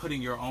and you're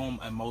putting your own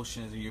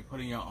emotions and you're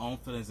putting your own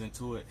feelings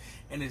into it,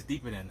 and it's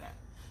deeper than that.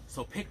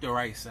 So pick the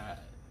right side.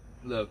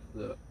 Look.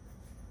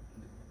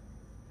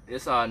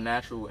 It's our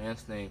natural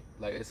instinct,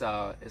 like it's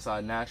our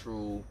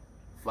natural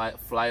flight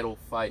or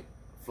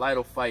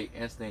fight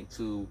instinct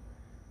to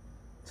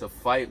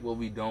fight what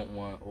we don't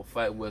want or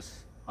fight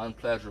what's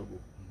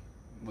unpleasurable,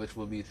 which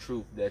will be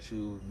truth that's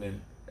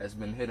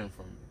been hidden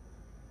from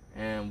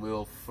you, and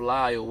we'll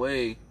fly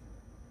away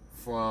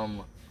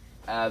from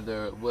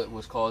either what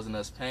was causing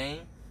us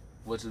pain,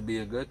 which would be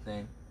a good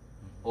thing,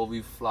 or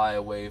we fly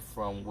away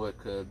from what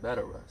could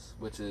better us,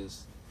 which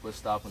is what's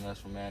stopping us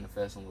from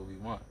manifesting what we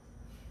want.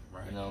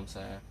 Right. You know what I'm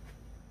saying?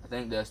 I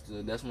think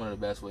that's one of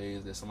the best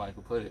ways that somebody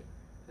could put it,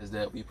 is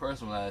that we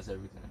personalize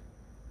everything.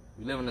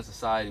 We live in a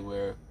society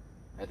where,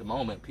 at the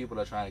moment, people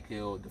are trying to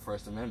kill the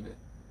First Amendment,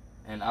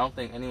 and I don't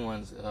think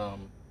anyone's.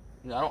 I'm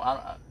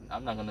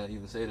not gonna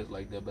even say this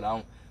like that, but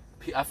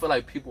I feel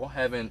like people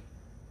haven't.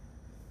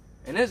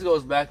 And this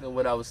goes back to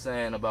what I was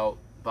saying about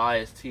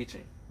biased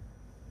teaching.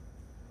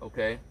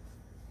 Okay.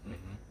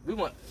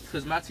 Mm-hmm.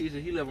 Cause my teacher,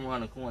 he live around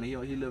the corner. He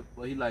live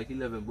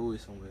in Bowie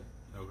somewhere.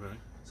 Okay.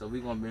 So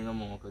we're going to bring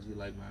him on because he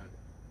like-minded.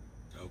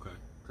 Okay.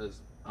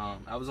 Because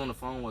I was on the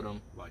phone with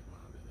him.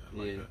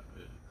 Like-minded. Yeah.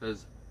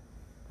 Because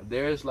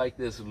there's like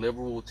this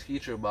liberal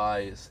teacher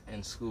bias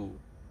in school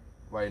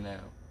right now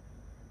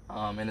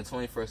in the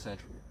 21st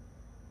century.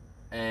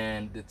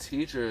 And the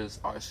teachers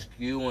are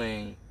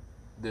skewing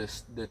they're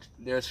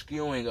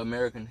skewing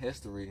American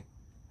history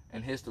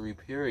and history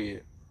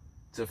period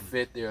to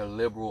fit their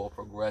liberal or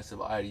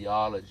progressive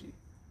ideology,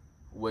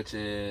 which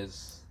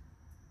is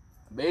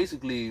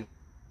basically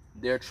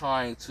they're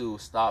trying to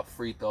stop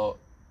free thought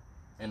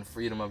and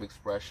freedom of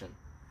expression,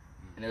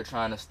 and they're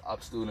trying to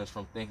stop students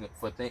from thinking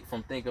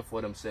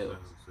for themselves.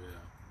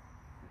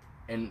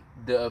 And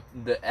the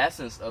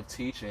essence of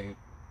teaching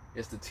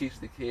is to teach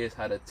the kids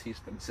how to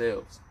teach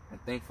themselves and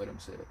think for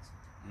themselves.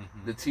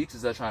 Mm-hmm. The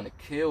teachers are trying to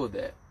kill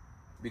that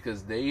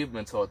because they've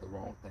been taught the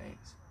wrong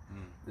things.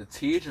 The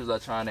teachers are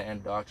trying to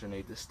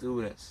indoctrinate the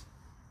students.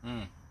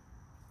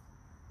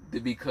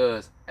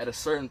 Because at a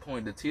certain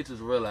point, the teachers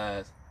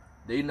realize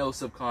they know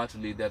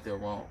subconsciously that they're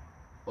wrong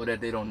or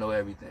that they don't know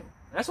everything.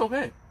 That's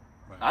okay.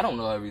 Right. I don't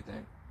know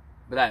everything,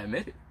 but I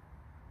admit it.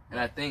 And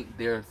I think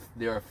they're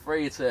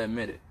afraid to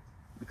admit it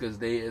because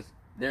they're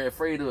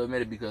afraid to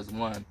admit it because,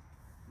 one,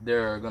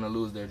 they're going to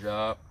lose their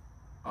job.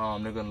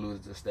 They're going to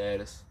lose their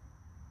status.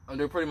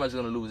 They're pretty much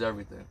going to lose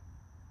everything.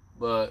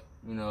 But,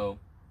 you know,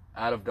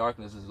 out of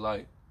darkness is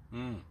light. You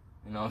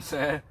know what I'm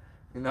saying?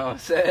 You know what I'm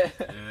saying?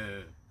 Yeah.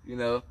 You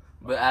know?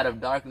 But out of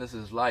darkness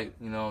is light.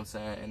 You know what I'm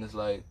saying? And it's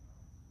like,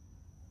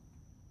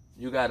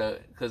 you gotta,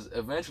 because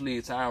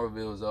eventually time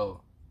reveals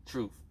all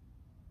truth.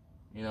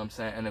 You know what I'm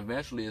saying? And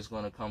eventually it's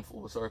going to come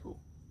full circle.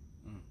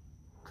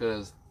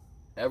 Because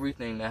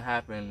everything that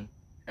happened,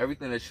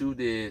 everything that you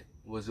did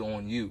was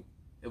on you.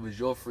 It was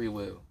your free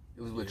will.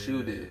 It was what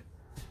you did.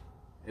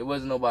 It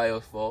wasn't nobody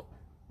else's fault.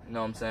 You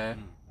know what I'm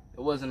saying?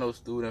 It wasn't no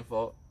student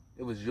fault.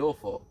 It was your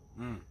fault.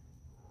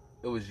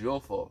 It was your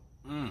fault.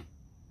 You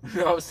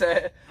know what I'm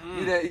saying?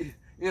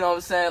 You know what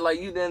I'm saying?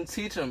 Like, you didn't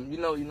teach them. You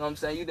know what I'm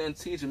saying? You didn't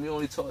teach them.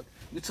 You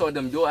taught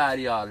them your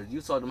ideology.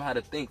 You taught them how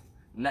to think.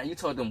 You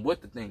taught them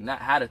what to think, not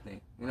how to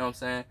think. You know what I'm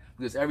saying?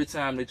 Because every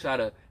time a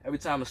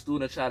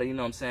student try to, you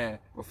know what I'm saying,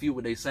 refute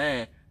what they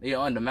saying, they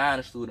undermine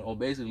the student, or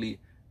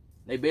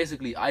they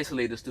basically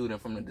isolate the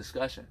student from the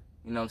discussion.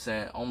 You know what I'm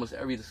saying? Almost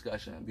every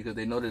discussion, because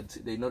they know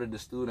that the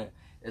student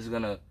is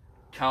gonna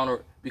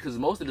counter, because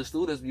most of the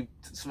students be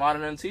smarter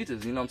than the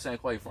teachers. You know what I'm saying?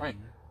 Quite frank,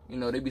 you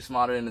know, they be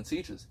smarter than the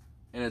teachers,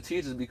 and the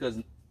teachers because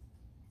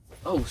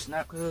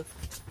snap, cuz.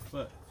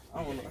 What?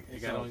 I don't know.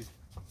 It got on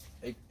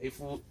you. Hey,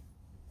 fool.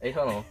 Hey,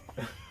 hold on.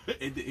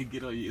 It didn't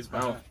get on you. It's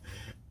back.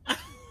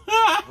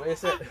 Where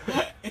is it?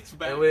 It's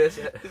back. Hey, where is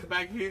it? It's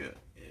back here.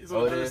 It's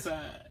on the other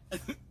side.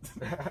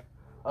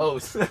 Oh,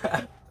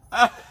 snap.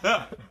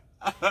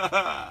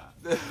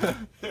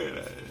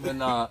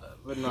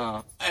 But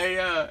nah. Hey,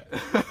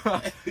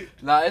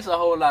 Nah, it's a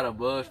whole lot of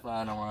bugs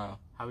flying around.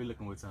 How we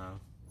looking with time?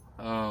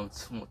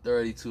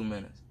 32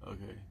 minutes.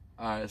 Okay.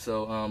 Alright,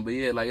 so, but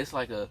yeah, like, it's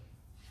like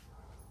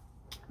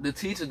the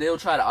teacher, they'll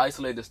try to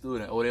isolate the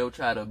student, or they'll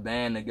try to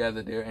band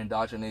together their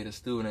indoctrinated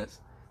students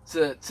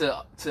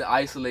to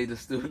isolate the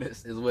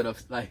students, is what I'm,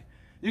 like,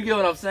 you get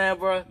what I'm saying,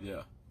 bro?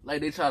 Yeah.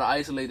 Like, they try to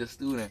isolate the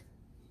student,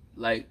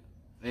 like,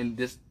 and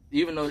this,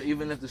 even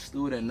if the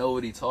student know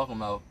what he's talking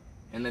about,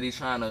 and that he's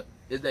trying to,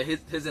 is that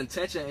his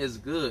intention is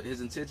good,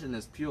 his intention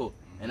is pure,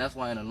 and that's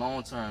why in the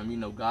long term, you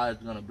know,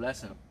 God's gonna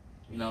bless him.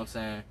 You know what I'm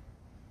saying?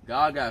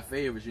 God got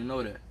favorites, you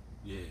know that.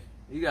 Yeah.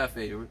 He got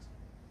favorites.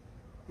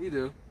 He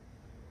do.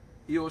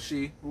 He or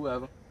she,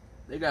 whoever,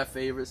 they got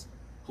favorites.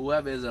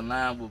 Whoever is in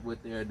line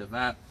with their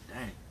divine,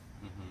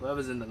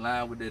 whoever's in the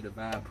line with their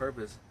divine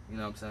purpose, you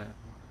know what I'm saying?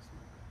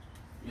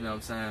 You know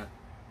what I'm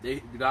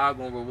saying? God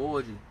gonna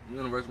reward you. The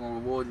universe gonna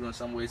reward you in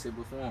some way, shape,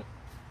 or form.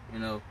 You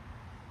know,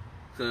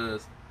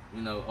 cause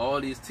you know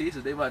all these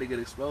teachers, they about to get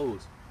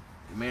exposed.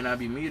 It may not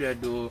be me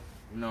that do it.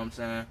 You know what I'm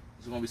saying?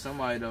 It's gonna be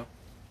somebody though.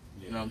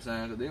 Yeah. You know what I'm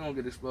saying? Cause they gonna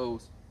get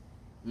exposed.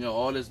 You know,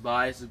 all this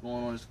bias is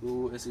going on in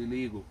school. It's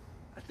illegal.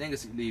 I think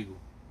it's illegal.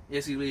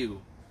 It's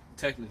illegal,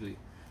 technically.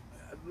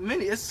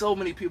 It's so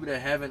many people that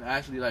haven't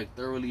actually like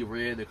thoroughly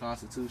read the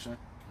Constitution.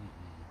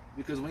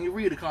 Because when you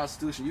read the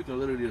Constitution, you can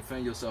literally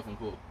defend yourself in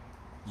court.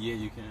 Yeah,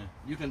 you can.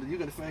 You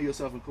can defend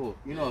yourself in court.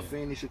 You know,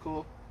 Afeni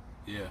Shakur,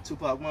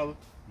 Tupac mother,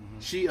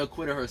 she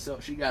acquitted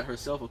herself. She got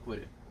herself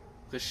acquitted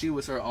because she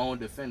was her own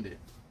defendant,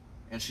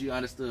 and she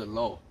understood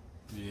law.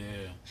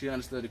 Yeah. She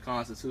understood the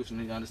Constitution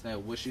and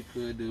understand what she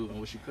could do and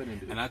what she couldn't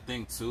do. And I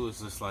think too,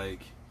 it's just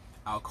like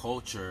our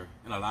culture,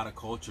 in a lot of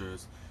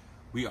cultures,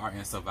 we are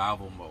in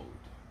survival mode.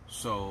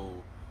 So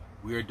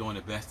we are doing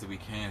the best that we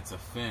can to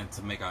fend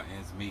to make our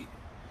ends meet.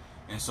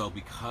 And so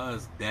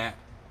because that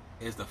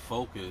is the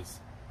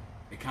focus,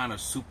 it kind of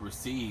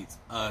supersedes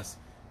us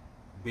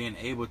being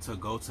able to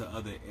go to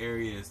other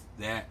areas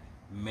that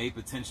may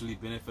potentially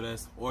benefit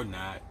us or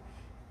not,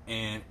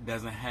 and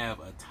doesn't have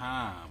a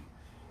time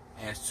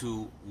as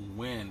to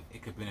when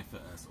it could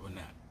benefit us or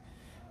not.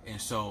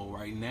 And so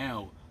right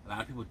now, a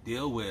lot of people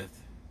deal with,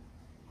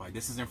 like,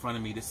 this is in front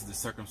of me, this is the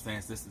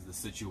circumstance, this is the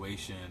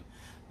situation,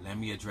 let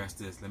me address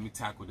this, let me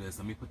tackle this,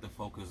 let me put the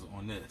focus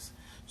on this.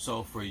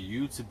 So for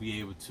you to be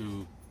able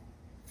to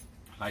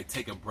like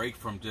take a break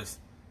from just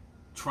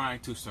trying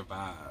to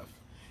survive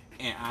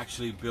and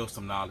actually build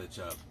some knowledge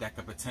up that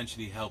could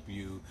potentially help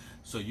you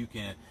so you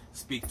can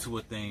speak to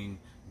a thing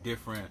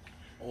different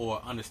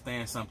or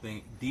understand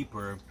something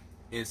deeper,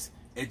 it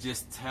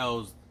just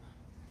tells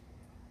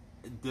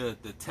the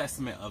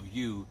testament of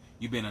you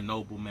being a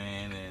noble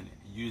man, and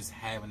you just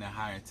having that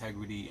high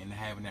integrity and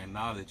having that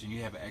knowledge, and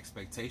you have an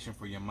expectation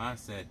for your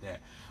mindset that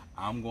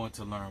I'm going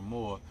to learn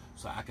more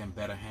so I can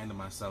better handle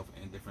myself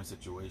in different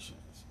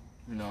situations.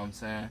 You know what I'm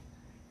saying?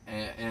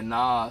 And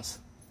Nas,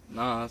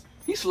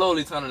 he's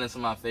slowly turning into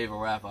my favorite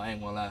rapper, I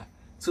ain't gonna lie.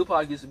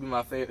 Tupac used to be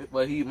my favorite,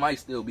 but he might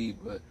still be,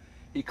 but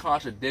he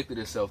contradicted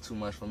himself too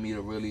much for me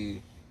to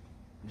really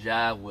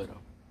jive with him.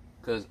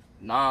 Cause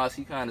Nas,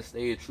 he kind of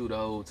stayed true the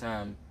whole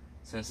time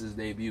since his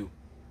debut.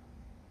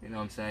 You know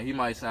what I'm saying? He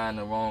might sign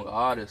the wrong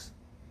artists,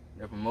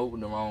 they're promoting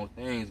the wrong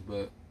things,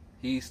 but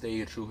he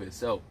stayed true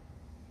himself.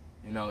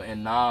 You know,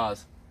 and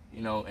Nas,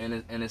 you know,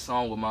 in his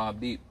song with Mobb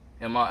Deep,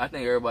 and I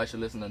think everybody should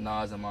listen to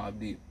Nas and Mobb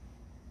Deep.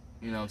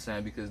 You know what I'm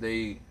saying? Because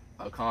they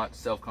are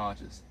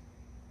self-conscious.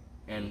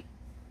 And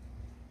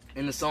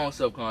in the song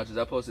Self-Conscious,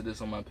 I posted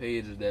this on my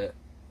page, is that,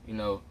 you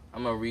know,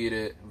 I'm going to read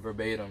it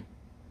verbatim.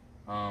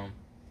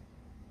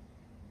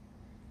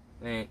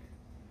 Think.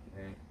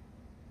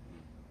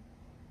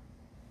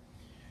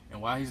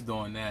 And while he's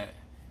doing that,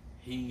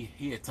 he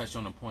had touched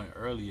on a point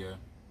earlier.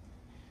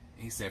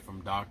 He said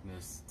from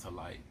darkness to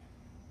light.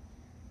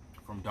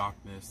 From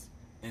darkness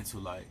into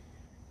light.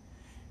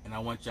 And I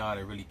want y'all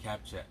to really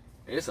capture that.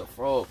 It's a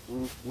frog,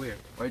 fool. Where?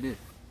 Right there.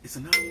 It's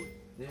another one?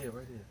 Yeah, right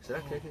there. Should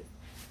I kick it?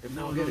 If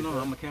No, I'm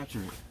gonna capture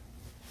it.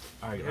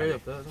 All right, hurry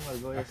up, cuz. Somebody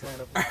go ahead and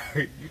stand up.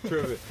 Alright, you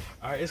tripping.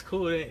 Alright, it's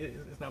cool.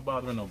 It's not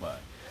bothering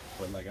nobody.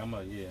 But like, I'm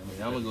gonna go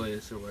ahead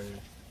and sit right here.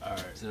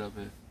 Alright. Sit up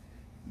here.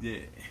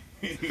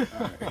 Yeah.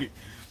 Alright.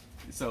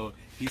 So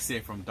he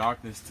said from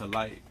darkness to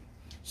light.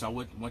 So I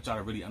want y'all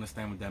to really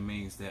understand what that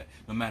means. That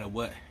no matter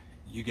what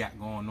you got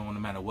going on, no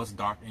matter what's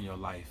dark in your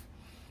life,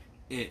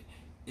 it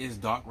is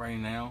dark right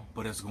now,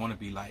 but it's going to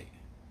be light.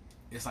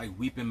 It's like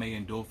weeping may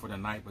endure for the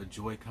night, but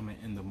joy coming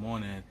in the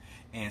morning.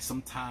 And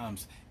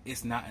sometimes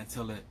it's not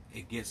until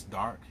it gets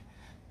dark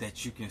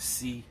that you can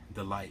see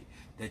the light,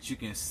 that you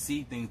can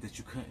see things that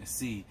you couldn't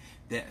see,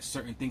 that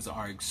certain things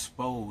are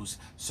exposed,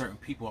 certain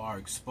people are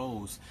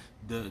exposed.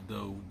 The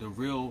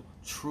real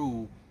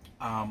true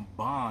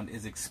bond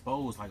is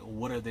exposed. Like,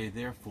 what are they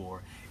there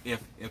for?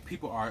 If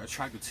people are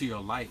attracted to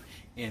your light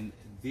and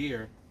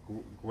they're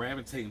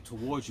gravitating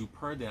towards you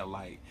per that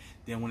light,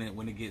 then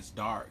when it gets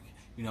dark,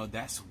 you know,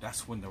 that's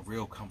when the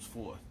real comes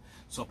forth.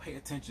 So pay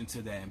attention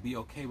to that and be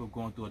okay with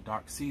going through a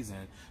dark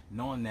season,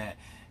 knowing that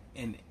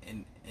in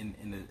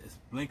the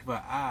blink of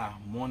an eye,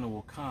 morning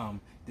will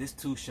come. This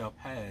too shall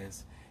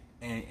pass,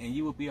 and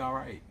you will be all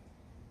right.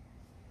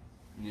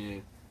 Yeah.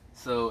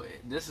 So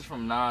this is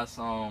from Nas'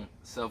 song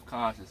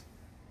Self-Conscious.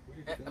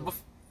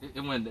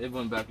 It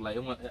went back, like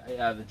it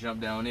either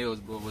jumped down there or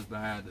was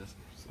behind us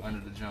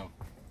under the jump.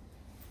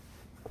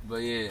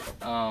 But yeah,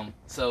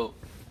 so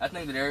I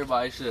think that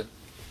everybody should,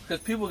 because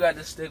people got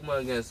this stigma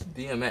against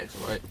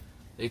DMX, right?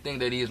 They think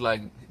that he's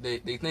like, they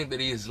think that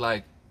he's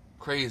like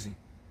crazy.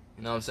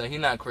 You know what I'm saying?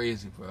 He's not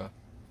crazy, bro.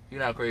 He's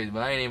not crazy,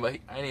 but I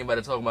ain't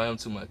anybody to talk about him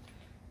too much.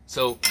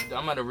 So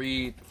I'm about to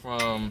read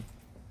from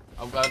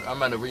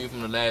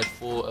the last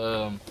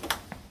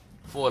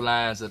four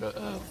lines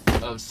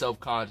of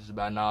Self-Conscious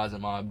by Nas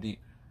and Mobb Deep.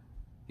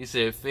 He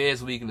said,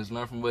 "Fears weakness,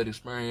 learn from what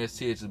experience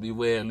teaches.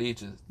 Beware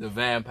leeches, the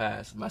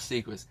vampires, my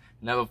secrets.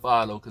 Never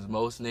follow, cause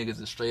most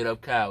niggas are straight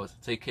up cowards.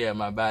 Take care of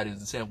my body is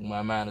the temple,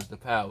 my mind is the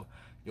power.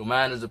 Your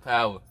mind is the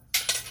power,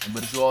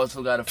 but you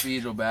also gotta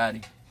feed your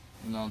body.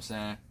 You know what I'm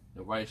saying?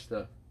 The right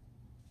stuff.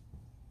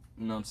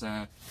 You know what I'm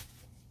saying?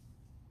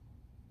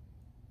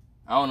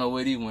 I don't know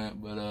where he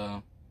went, but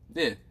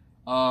yeah.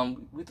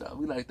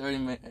 We like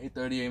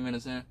 38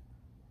 minutes in.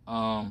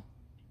 I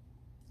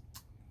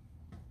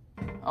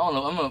don't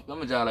know. I'm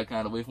gonna try like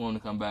kind of wait for him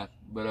to come back,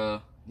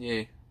 but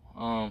yeah.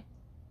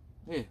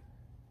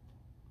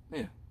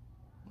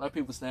 Let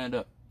people stand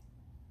up,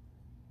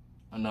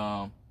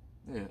 and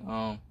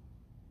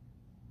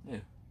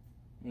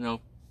you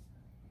know,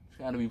 it's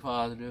gotta be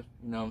positive.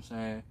 You know what I'm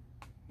saying?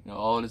 You know,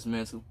 all this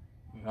mental.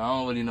 I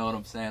don't really know what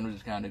I'm saying. I'm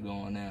just kind of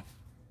going there.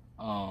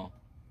 But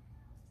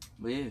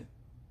yeah,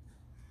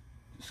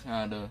 just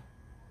kind of.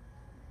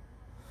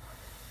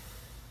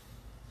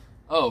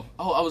 Oh,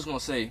 I was gonna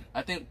say,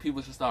 I think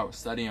people should start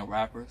studying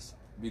rappers,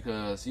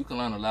 because you can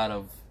learn a lot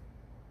of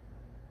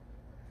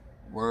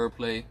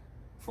wordplay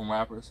from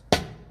rappers,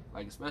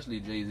 like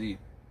especially Jay-Z.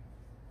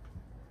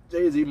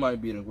 Jay-Z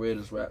might be the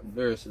greatest rap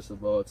lyricist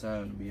of all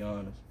time, to be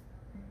honest.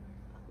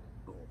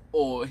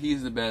 Or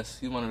he's the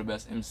best. He's one of the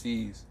best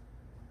MCs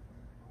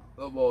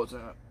of all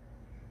time.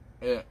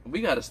 Yeah,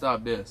 we gotta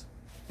stop this.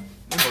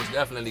 We most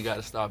definitely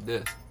gotta stop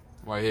this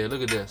right here.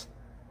 Look at this.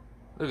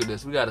 Look at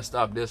this. We gotta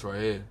stop this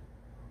right here.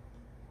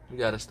 We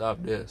gotta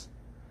stop this.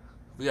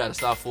 We gotta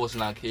stop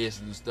forcing our kids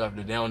to do stuff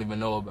that they don't even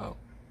know about.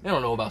 They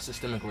don't know about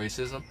systemic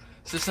racism.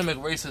 Systemic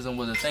racism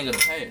was a thing of the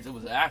past. It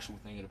was an actual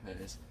thing of the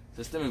past.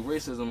 Systemic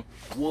racism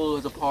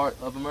was a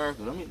part of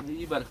America.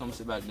 You better come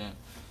sit back down.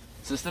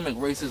 Systemic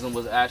racism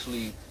was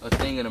actually a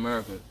thing in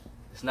America.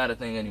 It's not a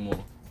thing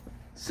anymore.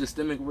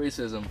 Systemic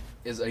racism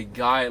is a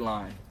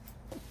guideline,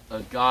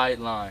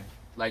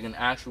 like an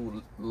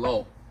actual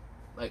law,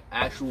 like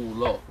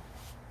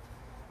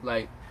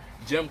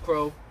Jim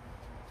Crow,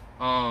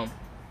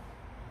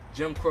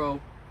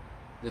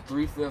 the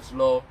 3/5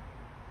 law,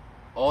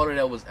 all of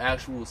that was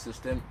actual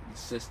systemic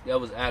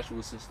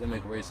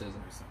racism.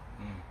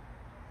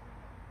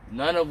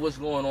 None of what's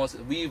going on,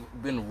 we've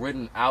been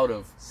written out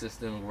of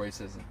systemic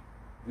racism.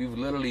 We've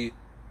literally,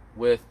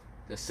 with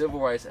the Civil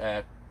Rights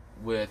Act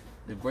with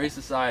the Great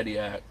Society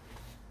Act.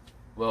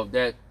 Well,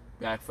 that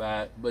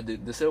backfired, but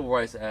the Civil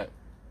Rights Act,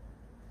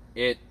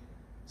 it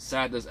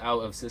sacked us out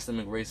of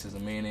systemic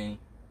racism, meaning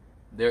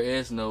there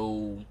is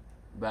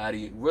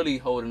nobody really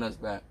holding us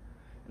back.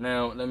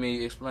 Now, let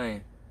me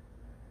explain.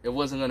 It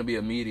wasn't going to be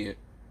immediate.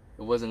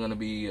 It wasn't going to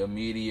be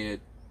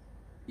immediate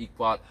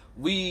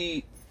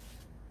equality.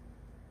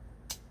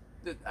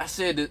 I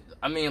said that,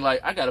 I mean,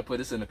 like, I got to put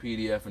this in a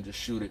PDF and just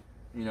shoot it.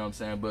 You know what I'm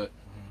saying? But,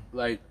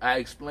 like, I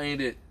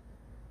explained it.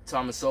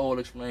 Thomas Sowell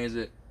explains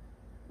it.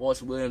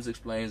 Walter Williams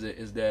explains it,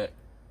 is that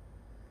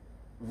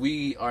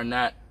we are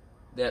not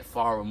that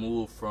far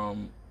removed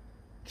from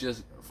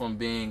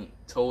being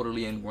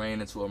totally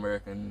ingrained into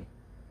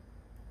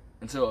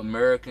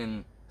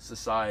American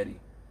society.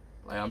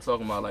 Like, I'm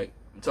talking about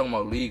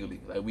legally.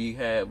 Like,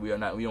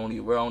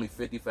 we're only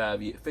 56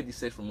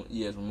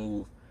 years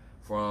removed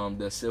from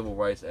the Civil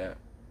Rights Act.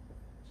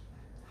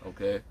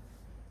 Okay?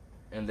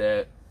 And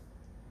that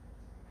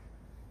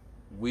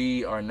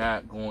we are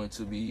not going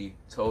to be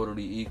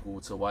totally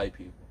equal to white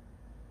people.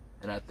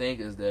 And I think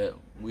is that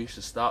we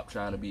should stop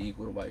trying to be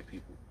equal to white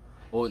people.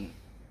 I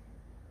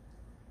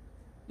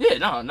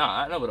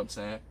know what I'm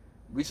saying.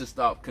 We should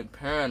stop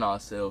comparing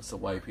ourselves to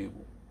white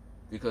people,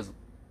 because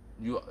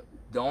the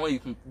only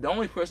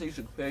person you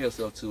should compare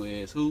yourself to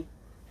is who?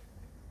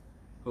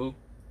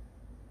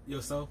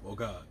 Yourself or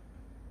God?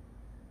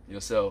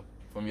 Yourself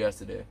from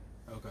yesterday.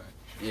 Okay.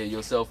 Yeah,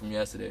 yourself from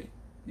yesterday.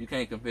 You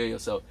can't compare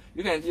yourself.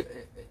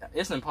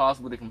 It's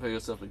impossible to compare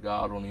yourself to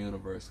God or the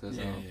universe, because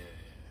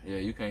yeah,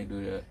 you can't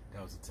do that.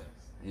 That was a test.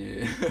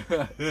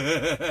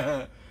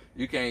 Yeah.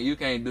 You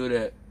can't do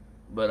that.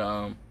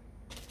 But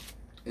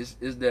it's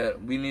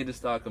that we need to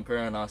start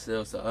comparing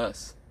ourselves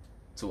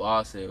to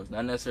ourselves,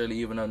 not necessarily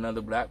even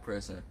another black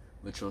person,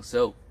 but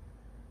yourself.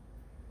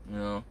 You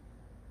know.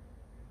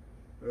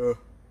 Yeah.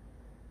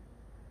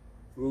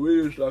 But we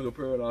need to start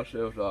comparing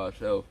ourselves to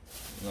ourselves.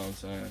 You know what I'm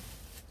saying?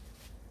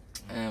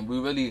 And we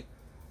really,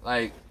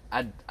 like,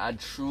 I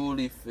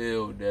truly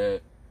feel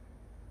that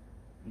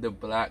the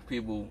black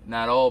people,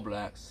 not all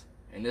blacks,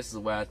 and this is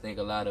why I think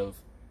a lot of,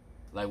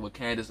 like what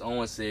Candace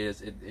Owens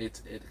says,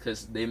 it's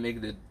because they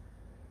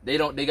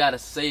gotta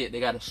say it, they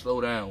gotta slow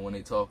down when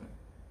they talking.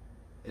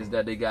 Is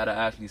that they gotta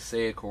actually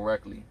say it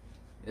correctly.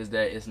 Is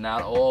that it's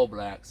not all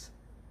blacks,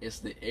 it's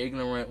the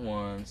ignorant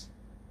ones,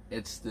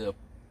 it's the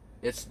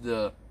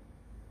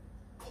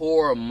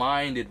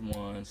poor-minded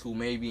ones who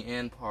may be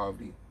in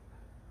poverty.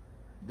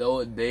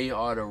 Though they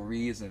are the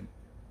reason.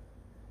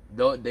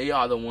 Though they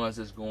are the ones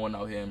that's going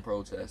out here and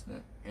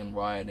protesting and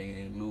rioting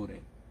and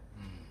looting.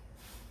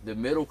 The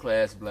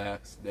middle-class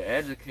blacks, the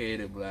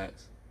educated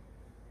blacks,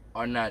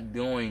 are not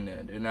doing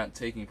that. They're not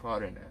taking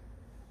part in that.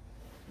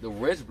 The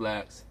rich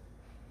blacks,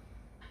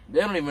 they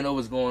don't even know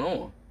what's going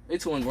on. They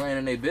too ingrained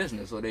in their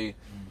business or they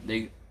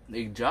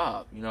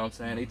job. You know what I'm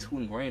saying? They too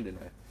ingrained in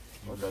that.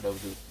 I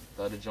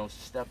thought that Jones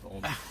stepped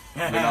on me.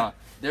 But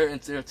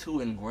they're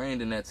too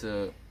ingrained in that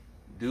to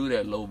do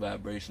that low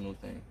vibrational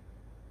thing.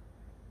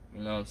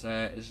 You know what I'm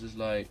saying? It's just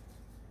like,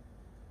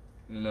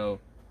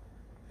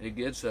 it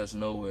gets us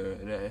nowhere.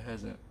 It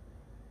hasn't.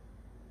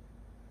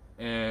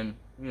 And,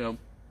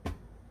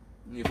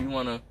 if you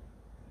want to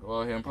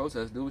go out here and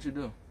protest, do what you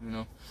do,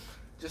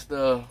 Just,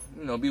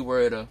 be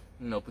worried of,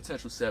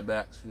 potential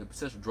setbacks,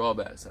 potential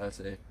drawbacks, I'd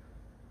say.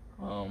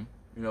 Of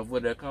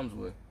what that comes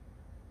with,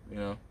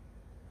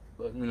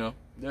 But,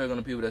 there are going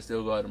to be people that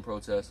still go out and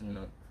protest,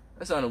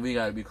 That's something we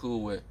got to be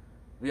cool with.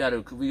 We got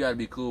to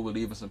be cool with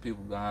leaving some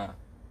people behind.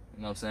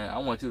 You know what I'm saying? I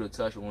want you to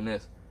touch on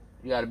this.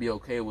 You got to be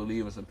okay with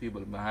leaving some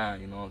people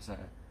behind, you know what I'm saying?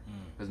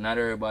 Because not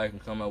everybody can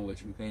come up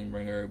with you. You can't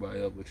bring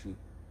everybody up with you.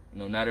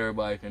 Not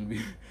everybody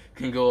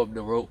can go up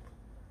the rope.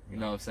 You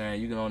know what I'm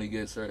saying? You can only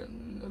get a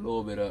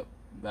little bit up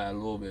by a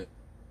little bit.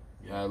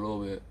 Yeah. By a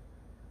little bit.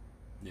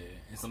 Yeah,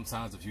 and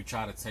sometimes if you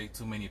try to take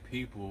too many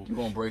people, you're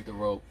going to break the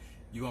rope.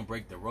 You're going to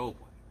break the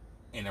rope.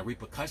 And the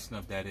repercussion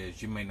of that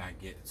is you may not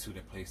get to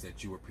the place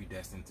that you were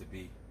predestined to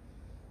be,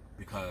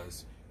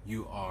 because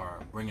you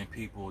are bringing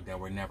people that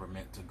were never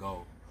meant to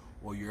go,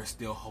 or you're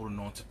still holding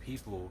on to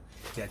people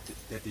that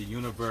the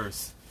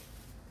universe,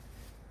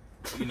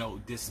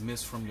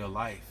 dismissed from your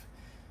life.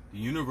 The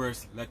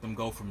universe let them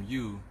go from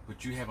you,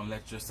 but you haven't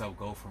let yourself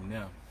go from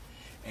them.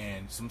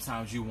 And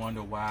sometimes you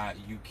wonder why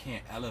you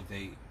can't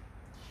elevate.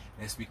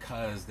 It's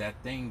because that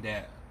thing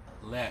that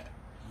let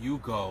you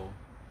go,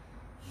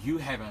 you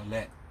haven't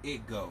let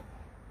it go,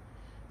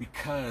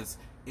 because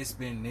it's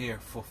been there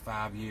for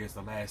 5 years,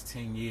 the last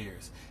 10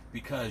 years,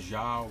 because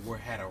y'all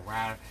had a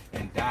ride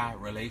and die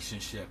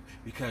relationship,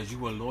 because you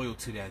were loyal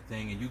to that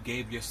thing and you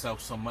gave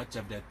yourself so much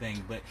of that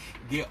thing. But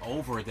get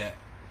over that.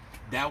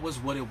 That was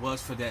what it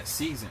was for that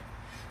season.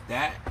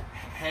 That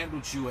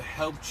handled you, it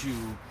helped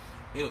you,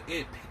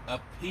 it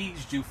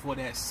appeased you for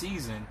that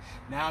season.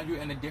 Now you're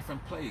in a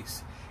different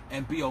place.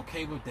 And be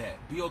okay with that.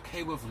 Be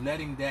okay with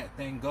letting that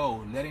thing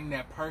go, letting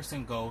that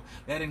person go,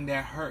 letting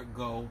that hurt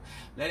go,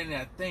 letting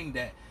that thing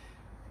that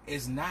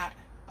is not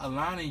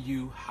aligning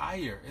you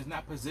higher, is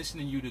not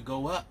positioning you to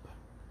go up.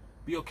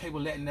 Be okay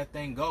with letting that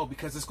thing go,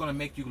 because it's going to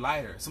make you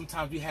lighter.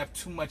 Sometimes we have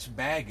too much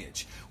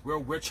baggage.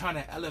 We're trying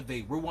to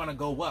elevate. We want to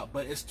go up,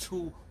 but it's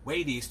too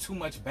weighty. It's too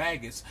much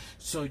baggage.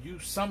 So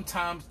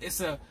sometimes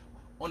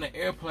on the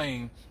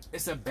airplane,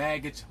 it's a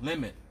baggage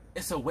limit.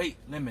 It's a weight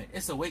limit.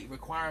 It's a weight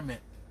requirement.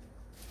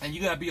 And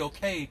you got to be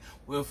okay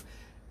with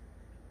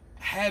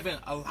having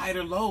a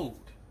lighter load.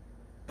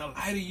 The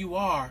lighter you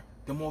are,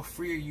 the more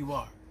freer you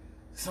are.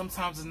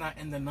 Sometimes it's not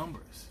in the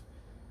numbers.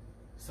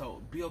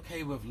 So be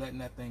okay with letting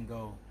that thing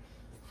go.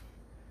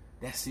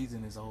 That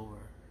season is over.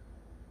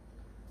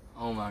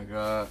 Oh my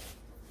God.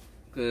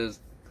 Cause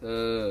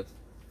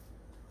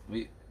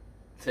we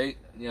take,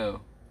 I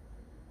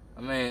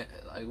mean,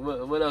 like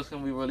what else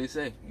can we really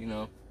say?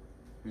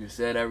 We've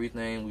said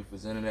everything, we've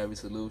presented every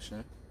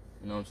solution,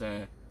 you know what I'm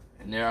saying?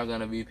 And there are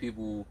gonna be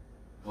people,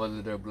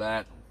 whether they're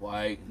black,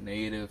 white,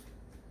 native.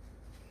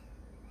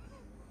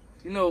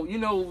 You know what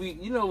y'all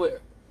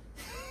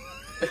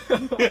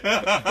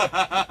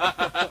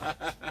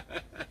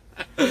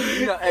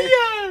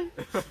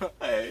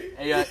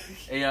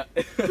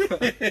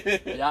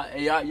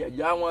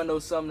want to know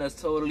something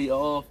that's totally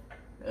off,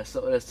 that's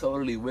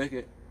totally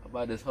wicked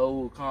about this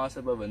whole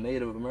concept of a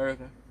Native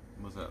American?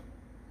 What's up?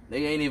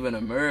 They ain't even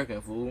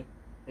American, fool.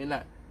 They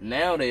not.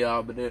 Now they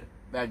are, but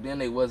back then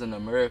they wasn't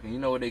American. You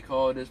know what they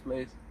called this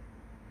place?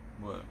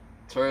 What?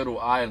 Turtle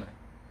Island.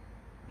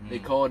 They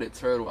called it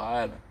Turtle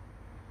Island.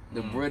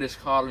 The British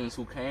colonists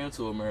who came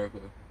to America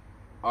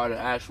are the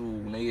actual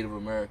Native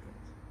Americans.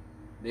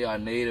 They are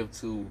native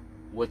to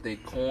what they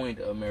coined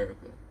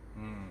America.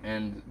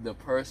 And the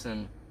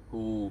person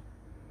who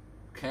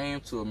came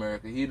to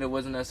America, he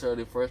wasn't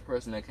necessarily the first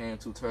person that came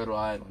to Turtle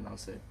Island, I'll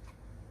say.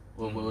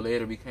 What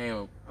later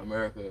became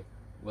America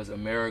was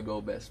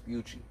Amerigo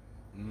Vespucci.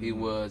 He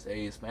was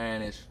a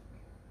Spanish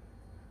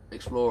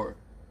explorer.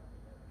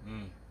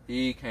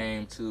 He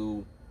came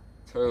to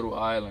Turtle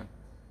Island.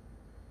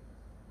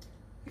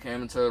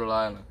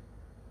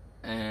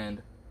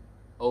 And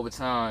over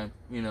time,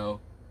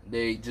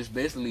 they just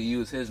basically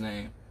used his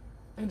name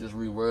and just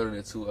reworded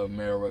it to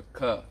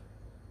America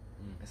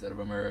instead of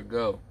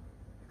Amerigo.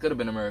 It could have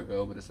been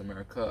Amerigo, but it's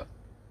America.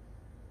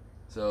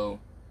 So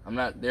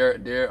they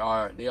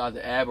are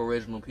the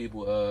Aboriginal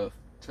people of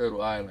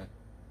Turtle Island,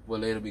 what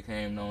later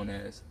became known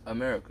as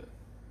America.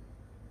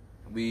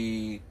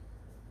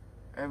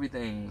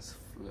 Everything's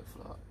flip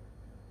flop.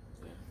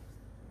 Yeah.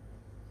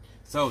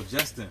 So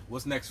Justin,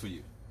 what's next for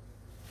you?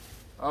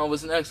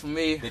 What's next for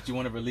me? That you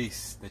want to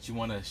release, that you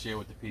want to share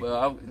with the people?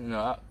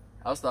 Well,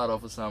 I'll start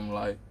off with something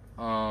like,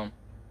 it's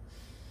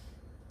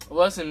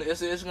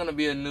gonna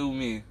be a new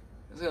me.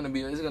 It's gonna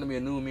be a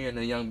new me and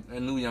a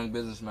new young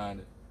business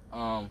minded.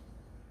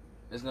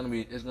 It's gonna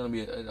be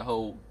a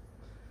whole.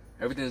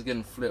 Everything's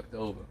getting flipped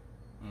over,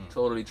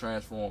 totally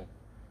transformed.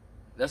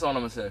 That's all I'm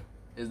gonna say.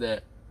 Is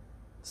that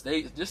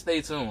just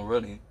stay tuned,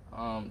 really.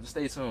 Just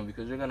stay tuned,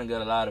 because you're gonna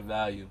get a lot of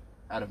value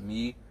out of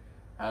me,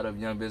 out of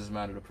Young Business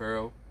Minded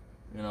Apparel.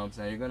 You know what I'm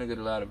saying? You're gonna get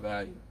a lot of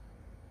value.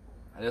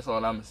 That's all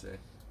I'm gonna say.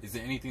 Is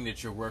there anything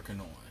that you're working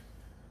on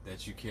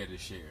that you care to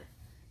share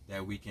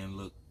that we can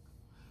look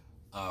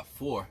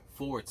forward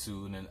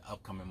to in the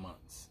upcoming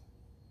months?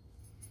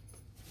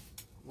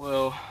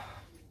 Well,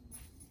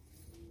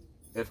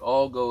 if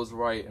all goes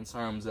right in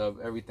terms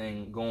of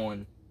everything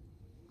going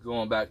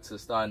back to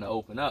starting to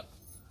open up,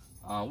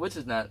 which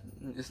is not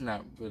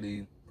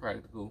really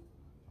practical.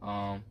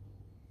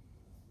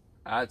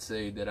 I'd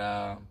say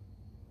that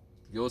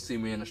you'll see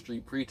me in the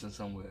street preaching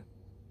somewhere.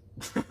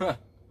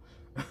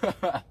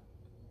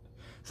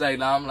 Say,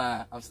 no, I'm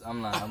lying.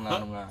 I'm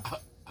lying.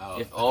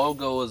 If all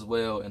goes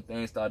well and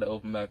things start to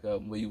open back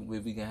up,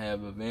 we can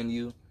have a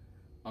venue,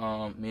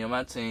 me and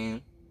my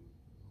team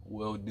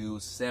will do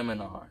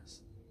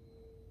seminars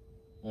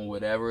on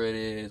whatever it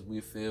is we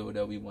feel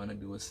that we want to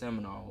do a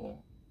seminar on.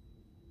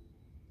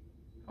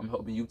 I'm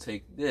hoping you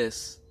take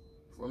this,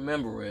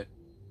 remember it,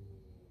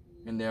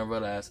 and then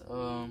realize,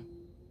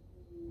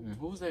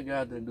 who's that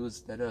guy that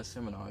does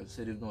seminars?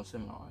 Said he was doing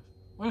seminars.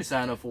 Let me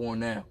sign up for one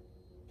now.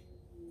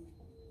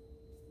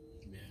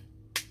 Yeah.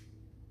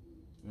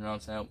 You know what I'm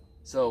saying?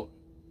 So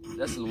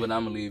that's what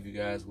I'm gonna leave you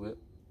guys with.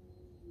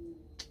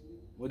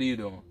 What are you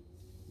doing?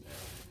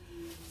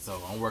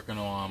 So I'm working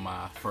on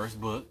my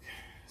first book.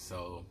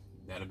 So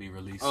that'll be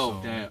released soon. Oh,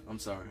 damn. I'm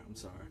sorry.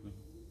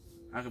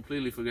 I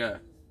completely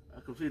forgot.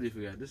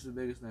 This is the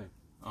biggest thing.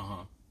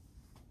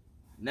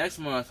 Next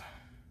month,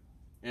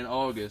 in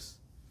August,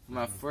 for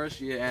my first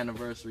year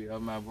anniversary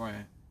of my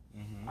brand,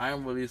 I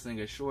am releasing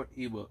a short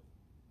ebook.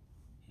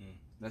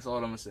 That's all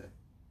I'm gonna say.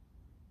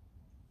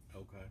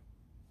 Okay.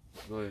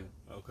 Go ahead.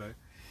 Okay.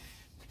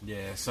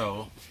 Yeah,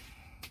 so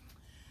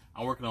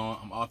I'm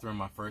authoring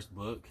my first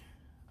book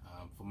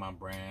for my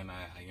brand.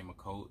 I am a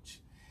coach.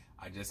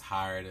 I just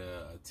hired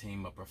a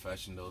team of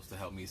professionals to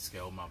help me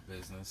scale my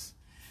business.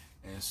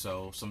 And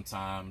so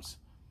sometimes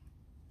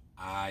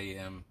I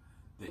am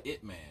the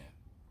it man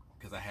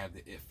because I have the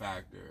it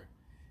factor.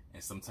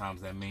 And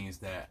sometimes that means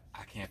that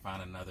I can't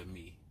find another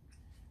me.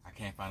 I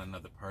can't find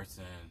another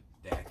person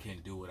that can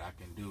do what I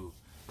can do.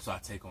 So I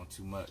take on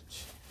too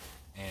much.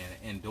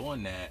 And in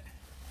doing that,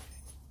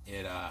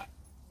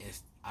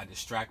 I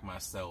distract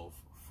myself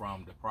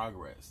from the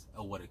progress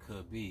of what it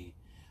could be,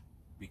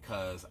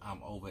 because I'm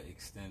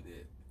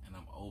overextended and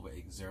I'm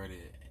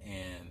overexerted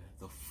in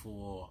the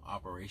full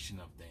operation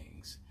of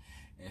things.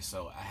 And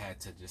so I had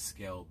to just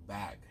scale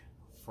back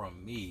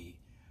from me,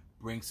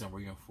 bring some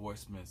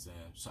reinforcements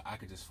in, so I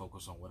could just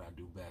focus on what I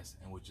do best,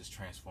 and which is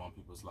transform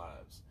people's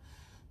lives.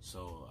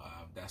 So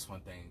that's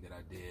one thing that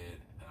I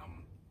did.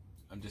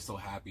 I'm just so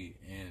happy,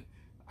 and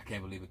I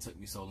can't believe it took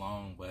me so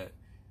long. But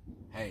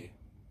hey,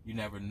 you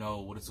never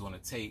know what it's going to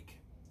take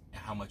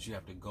and how much you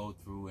have to go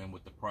through and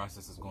what the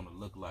process is going to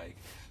look like.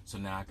 So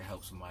now I can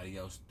help somebody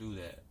else do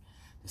that,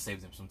 to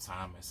save them some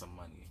time and some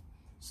money.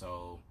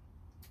 So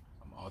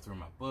I'm authoring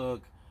my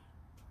book,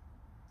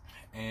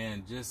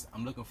 and just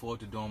I'm looking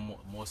forward to doing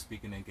more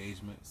speaking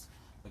engagements,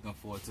 looking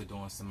forward to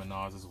doing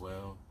seminars as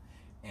well,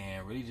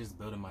 and really just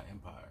building my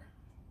empire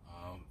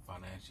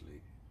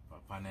financially,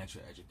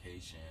 financial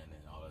education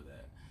and all of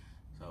that.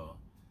 So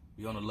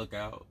be on the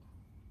lookout,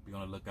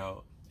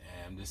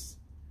 and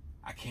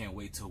I can't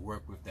wait to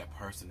work with that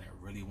person that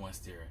really wants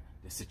their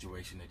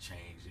situation to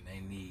change, and they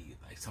need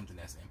like something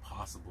that's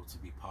impossible to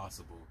be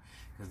possible,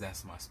 because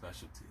that's my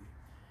specialty.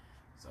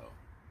 So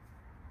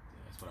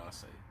yeah, that's what I'll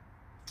say.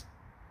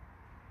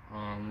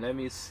 Let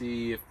me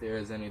see if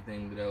there's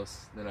anything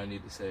else that I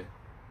need to say.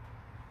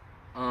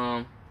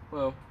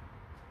 Well,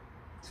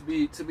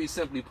 to be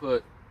simply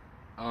put,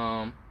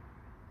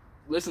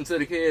 listen to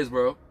the kids,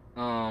 bro.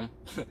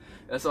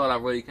 That's all I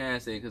really can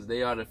say, because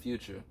they are the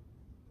future.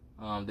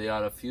 They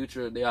are the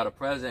future. They are the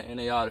present, and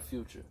they are the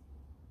future.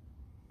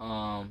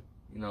 You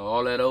know,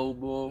 all that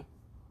old bull,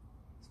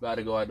 it's about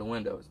to go out the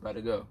window. It's about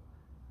to go.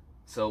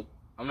 So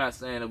I'm not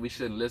saying that we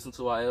shouldn't listen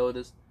to our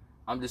elders.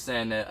 I'm just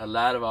saying that a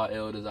lot of our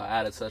elders are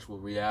out of touch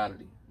with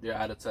reality. They're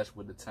out of touch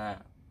with the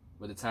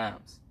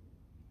times.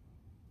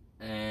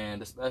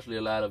 And especially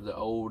a lot of the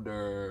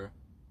older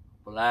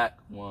black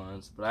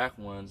ones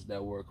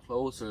that were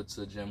closer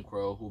to Jim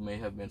Crow, who may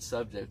have been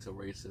subject to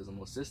racism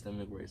or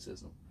systemic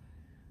racism.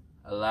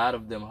 A lot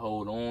of them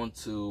hold on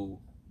to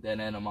that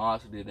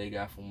animosity they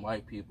got from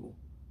white people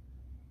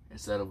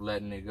instead of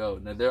letting it go.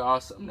 Now, there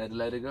are some that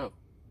let it go,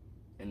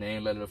 and they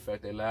ain't let it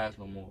affect their lives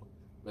no more.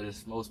 But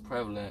it's most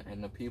prevalent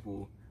in the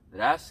people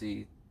that I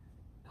see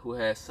who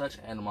has such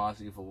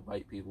animosity for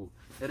white people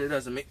that it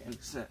doesn't make any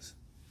sense.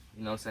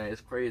 You know what I'm saying?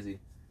 It's crazy.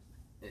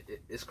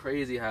 It's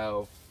crazy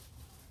how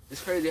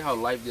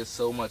life gets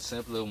so much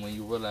simpler when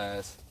you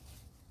realize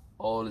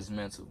all is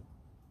mental.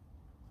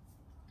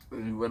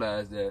 When you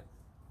realize that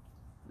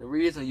the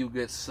reason you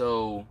get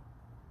so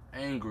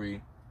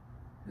angry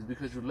is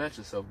because you let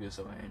yourself get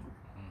so angry.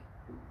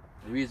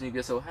 The reason you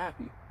get so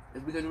happy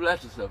is because you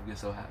let yourself get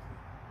so happy.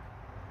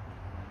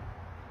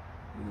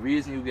 The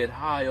reason you get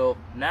high up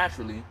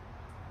naturally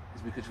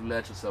is because you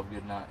let yourself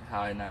get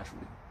high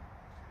naturally.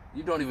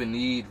 You don't even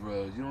need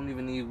drugs. You don't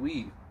even need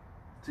weed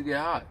to get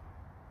high.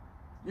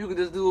 You can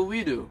just do what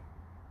we do.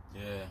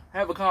 Yeah.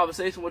 Have a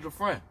conversation with your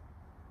friend.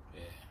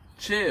 Yeah.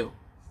 Chill.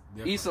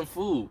 Eat some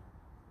food.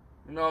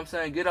 You know what I'm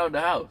saying? Get out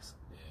the house.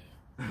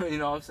 Yeah. You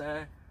know what I'm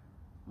saying?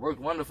 Work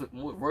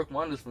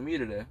wonders for me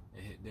today.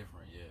 It hit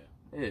different,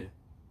 yeah. Yeah.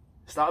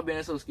 Stop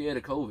being so scared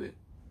of COVID.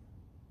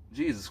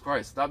 Jesus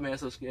Christ, stop being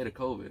so scared of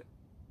COVID.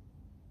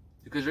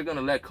 Because you're going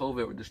to let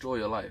COVID destroy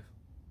your life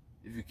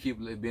if you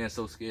keep being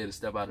so scared to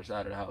step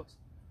outside of the house.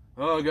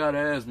 Oh, I got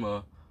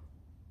asthma.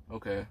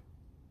 Okay.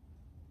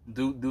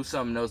 Do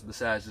something else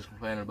besides just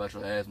complaining about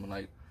your asthma.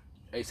 Like,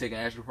 hey, taking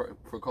extra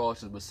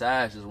precautions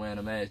besides just wearing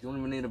a mask. You don't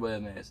even need to wear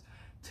a mask.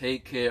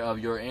 Take care of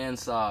your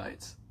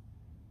insides.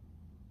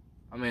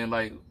 I mean,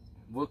 like,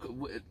 what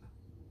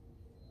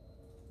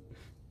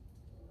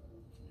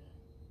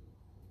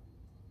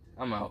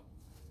I'm out.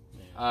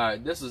 Yeah.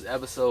 Alright, this was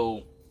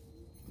episode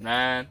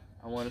 9,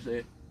 I want to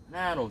say.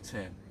 9 or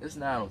 10. It's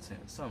 9 or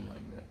 10, something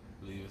like that.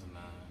 I believe it's 9.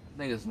 I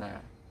think it's 9.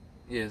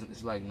 Yeah,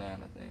 it's like 9, I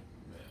think.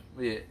 Yeah.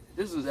 But yeah,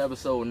 this was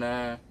episode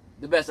 9.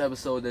 The best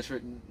episode this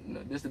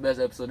is the best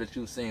episode that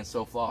you've seen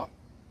so far.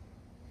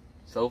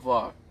 So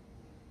far.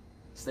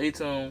 Stay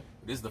tuned.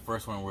 This is the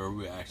first one where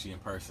we were actually in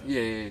person.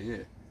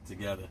 Yeah.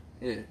 Together.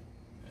 Yeah.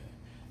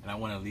 And I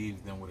want to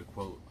leave them with a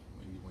quote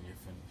when you're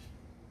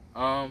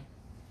finished.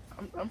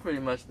 I'm pretty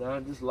much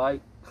done. Just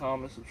like,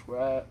 comment,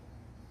 subscribe.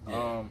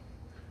 Yeah.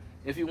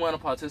 If you want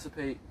to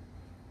participate,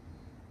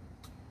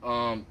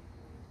 I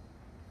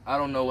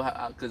don't know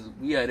how, because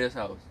we at this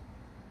house.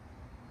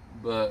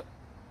 But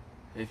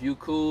if you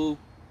cool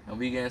and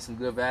we getting some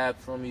good vibes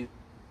from you,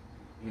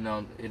 you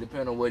know, it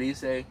depends on what he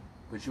say,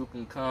 but you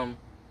can come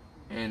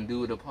and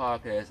do the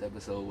podcast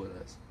episode with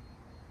us.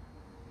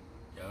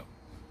 Yep.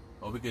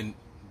 Or we can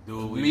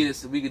do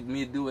it. We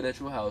could do it at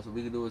your house, or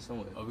we could do it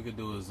somewhere. Or we could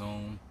do a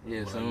Zoom.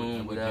 Yeah,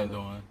 Zoom,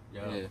 whatever.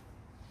 Yeah.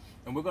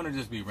 And we're gonna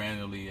just be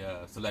randomly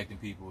selecting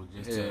people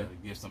just to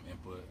give some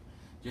input,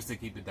 just to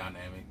keep the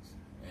dynamics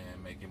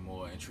and make it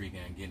more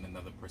intriguing and getting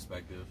another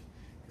perspective.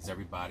 Because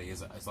everybody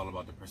it's all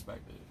about the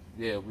perspective.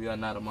 Yeah, we are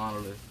not a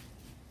monolith.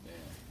 Yeah.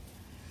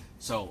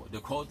 So the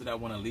quote that I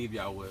want to leave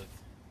y'all with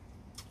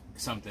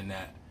is something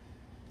that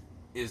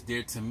is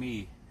dear to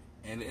me,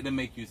 and it'll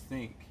make you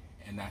think,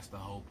 and that's the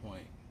whole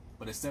point.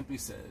 But it simply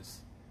says,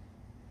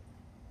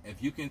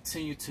 if you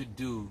continue to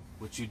do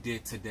what you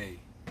did today,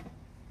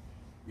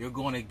 you're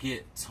going to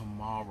get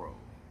tomorrow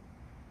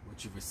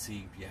what you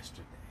received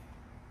yesterday.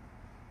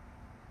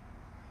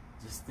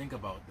 Just think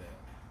about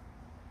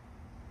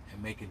that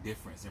and make a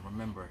difference. And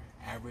remember,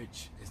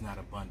 average is not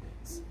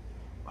abundance.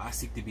 Why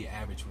seek to be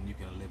average when you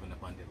can live an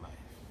abundant life?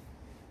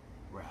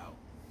 We're out.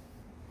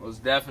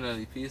 Most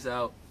definitely. Peace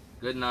out.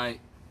 Good night.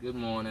 Good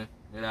morning.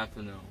 Good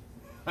afternoon.